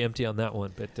be pretty empty on that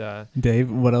one, but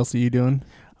Dave, what else are you doing?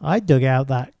 I dug out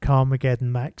that Carmageddon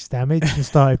Max Damage and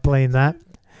started playing that.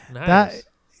 nice.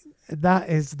 That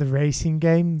is the racing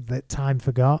game that time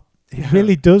forgot. It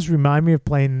really does remind me of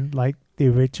playing like the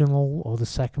original or the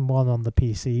second one on the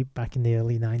PC back in the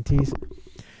early 90s.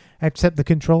 Except the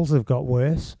controls have got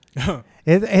worse.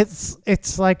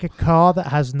 It's like a car that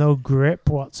has no grip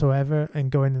whatsoever, and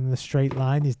going in the straight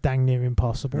line is dang near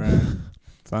impossible. Right.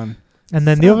 Fun. And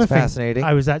then the Sounds other thing fascinating.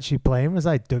 I was actually playing was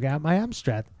I dug out my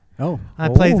Amstrad. Oh, I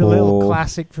played a little Oh.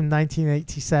 classic from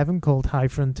 1987 called High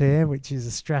Frontier, which is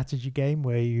a strategy game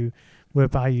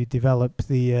whereby you develop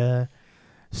the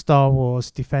Star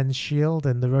Wars defense shield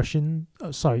and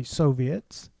the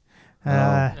Soviets.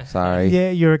 Sorry. Yeah,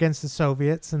 you're against the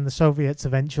Soviets, and the Soviets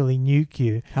eventually nuke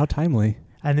you. how timely.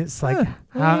 And it's like,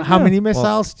 Well, how yeah. many Well-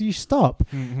 missiles do you stop?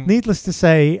 Mm-hmm. Needless to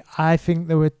say, I think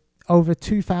there were over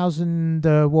 2,000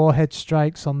 warhead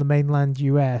strikes on the mainland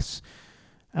US,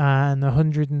 and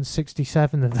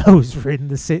 167 of those were in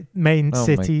the main Oh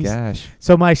cities. my gosh.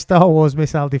 So my Star Wars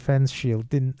missile defense shield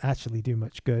didn't actually do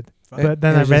much good. But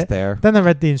then It I was just read there. then I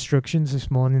read the instructions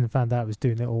this morning and found out I was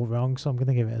doing it all wrong. So I'm going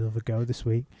to give it another go this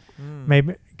week.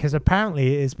 Maybe because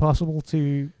apparently it is possible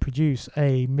to produce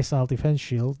a missile defense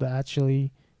shield that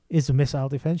actually is a missile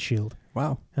defense shield,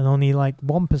 Wow. and only like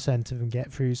 1% of them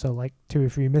get through. So like 2 or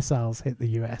 3 missiles hit the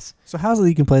US. So how's it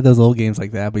you can play those old games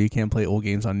like that, but you can't play old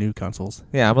games on new consoles?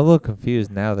 Yeah, I'm a little confused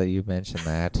now that you mentioned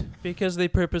that. Because they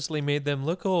purposely made them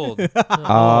look old.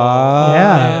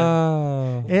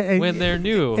 Oh. When they're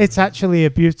new. It's actually a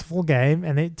beautiful game,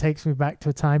 and it takes me back to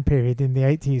a time period in the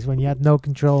 80s when you had no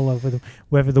control over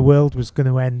whether the world was going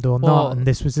to end or Well- not, and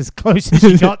this was as close as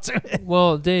you got to it.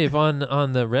 Well, Dave,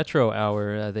 on the Retro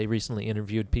Hour, they recently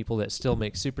interviewed people that still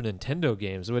make Super Nintendo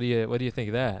games. What do you think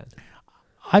of that?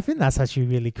 I think that's actually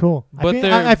really cool. But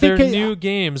I think they're it- new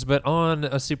games, but on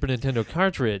a Super Nintendo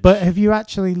cartridge. But have you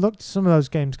actually looked at some of those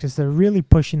games? Because they're really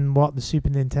pushing what the Super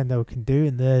Nintendo can do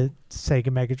and the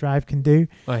Sega Mega Drive can do.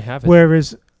 I haven't.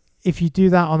 Whereas if you do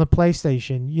that on a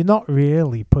PlayStation, you're not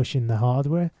really pushing the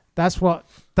hardware. That's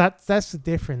the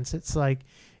difference. It's like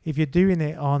if you're doing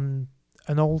it on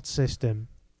an old system,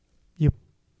 you're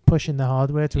pushing the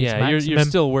hardware to its yeah, maximum. you're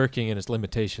still working in its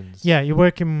limitations. Yeah, you're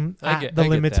working I at get the that.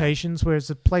 limitations, whereas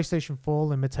the PlayStation 4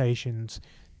 limitations,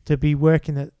 to be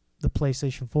working at the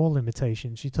PlayStation 4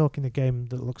 limitations, you're talking a game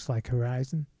that looks like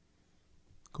Horizon.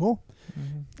 Cool.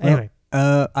 Anyway,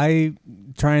 I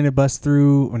trying to bust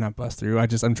through, or not bust through.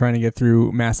 I'm trying to get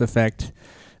through Mass Effect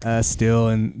still,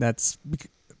 and that's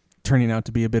turning out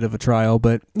to be a bit of a trial.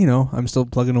 But you know, I'm still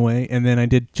plugging away. And then I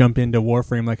did jump into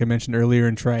Warframe, like I mentioned earlier,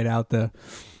 and tried out the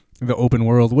open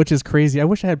world, which is crazy. I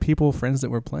wish I had friends that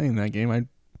were playing that game. I'd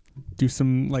do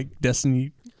some like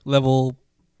Destiny level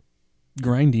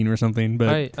grinding or something.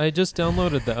 But I just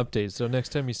downloaded the update, so next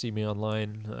time you see me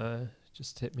online,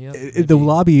 just hit me up. the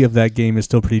lobby of that game is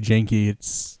still pretty janky.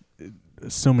 It's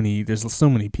there's so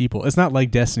many people. It's not like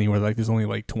Destiny where like there's only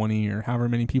like 20 or however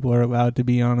many people are allowed to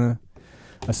be on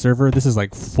a server. This is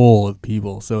like full of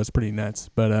people, so it's pretty nuts.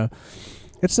 But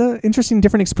it's an interesting,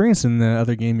 different experience than the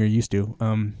other game you're used to.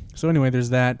 So anyway, there's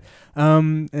that. So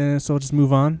I'll just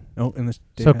move on. Oh, and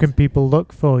so can people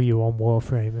look for you on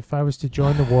Warframe? If I was to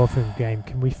join the Warframe game,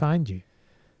 can we find you?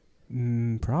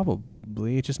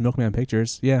 Probably. It's just Milkman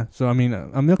Pictures. Yeah. So I mean,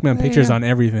 I'm Milkman Pictures on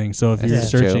everything. So if you're That's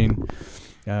searching,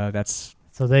 that's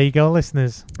So there you go,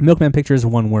 listeners. Milkman Pictures,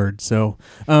 one word. So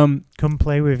Come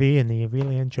play with Ian. He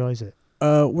really enjoys it.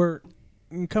 we're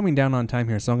coming down on time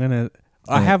here, so I'm gonna.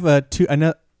 I have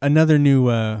another new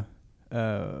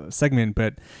segment,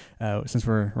 but since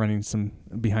we're running some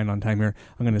behind on time here,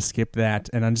 I'm going to skip that,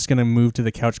 and I'm just going to move to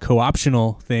the couch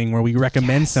co-optional thing where we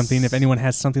recommend something if anyone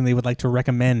has something they would like to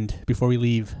recommend before we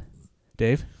leave.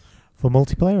 Dave? For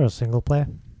multiplayer or single player?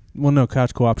 Well, no,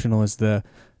 couch co-optional is the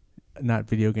not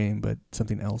video game, but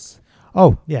something else.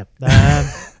 Oh, yeah.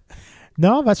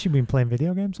 No, I've actually been playing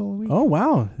video games all the week. Oh,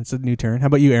 wow. It's a new turn. How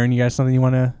about you, Aaron? You guys something you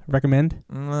want to recommend?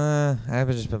 I've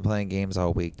just been playing games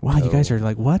all week. Wow, you guys are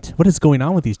like, what? What is going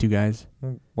on with these two guys?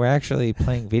 We're actually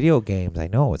playing video games. I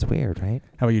know, it's weird, right?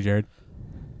 How about you, Jared?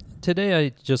 Today I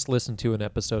just listened to an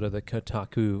episode of the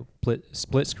Kotaku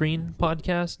Split Screen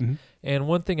podcast, Mm-hmm. and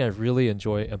one thing I really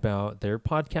enjoy about their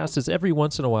podcast is every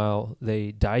once in a while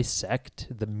they dissect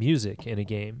the music in a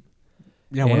game.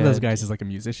 Yeah, one of those And- guys is like a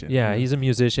musician. Yeah, he's a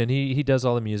musician. He does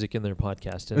all the music in their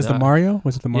podcast. And Was it Mario?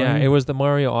 Was it the Mario? Yeah, it was the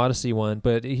Mario Odyssey one,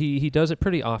 but he does it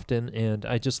pretty often, and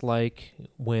I just like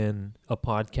when a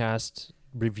podcast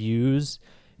reviews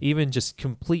even just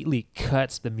completely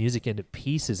cuts the music into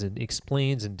pieces and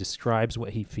explains and describes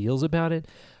what he feels about it.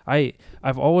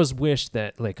 I've always wished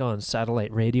that like on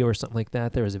satellite radio or something like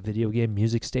that there was a video game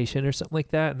music station or something like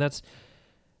that, and that's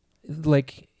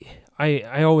like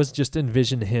I always just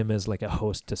envisioned him as like a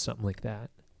host to something like that.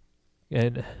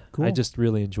 And Cool. I just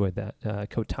really enjoyed that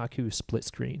Kotaku Split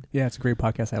Screen. Yeah, it's a great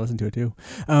podcast. I listen to it too.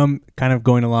 Kind of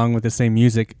going along with the same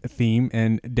music theme,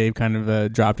 and Dave kind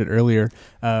of dropped it earlier.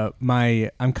 I'm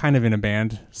kind of in a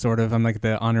band, sort of. I'm like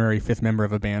the honorary fifth member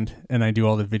of a band, and I do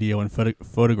all the video and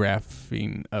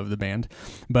photographing of the band.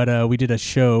 But we did a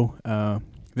show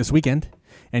this weekend,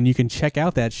 and you can check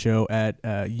out that show at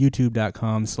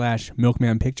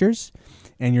youtube.com/milkmanpictures,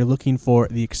 and you're looking for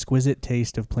The Exquisite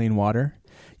Taste of Plain Water.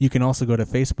 You can also go to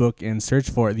Facebook and search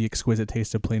for The Exquisite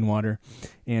Taste of Plain Water.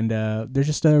 And they're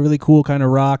just a really cool kind of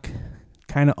rock,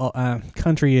 kind of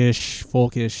country-ish,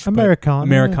 folkish,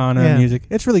 Americana music.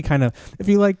 It's really kind of, if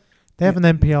you like... They have an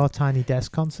NPR Tiny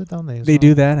Desk concert, don't they? They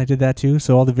do that. I did that too.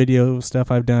 So all the video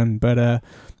stuff I've done. But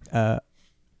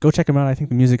go check them out. I think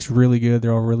the music's really good.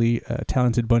 They're all really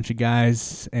talented bunch of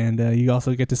guys. And you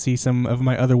also get to see some of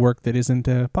my other work that isn't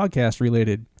podcast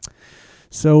related.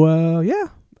 So, yeah.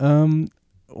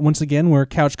 Once again, we're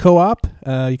Couch Co-op.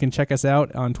 You can check us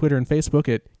out on Twitter and Facebook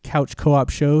at Couch Co-op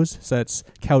Shows. So that's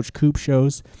Couch Coop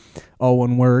Shows, all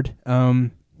one word. Yeah,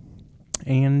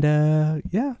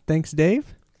 thanks,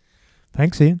 Dave.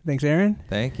 Thanks, Ian. Thanks, Aaron.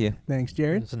 Thank you. Thanks,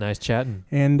 Jared. It's a nice chatting.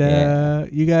 And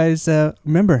you guys,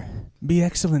 remember, be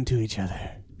excellent to each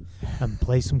other. And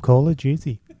play some Call of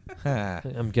Duty.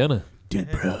 I'm gonna. Dude,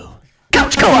 bro.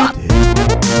 Couch Co-op.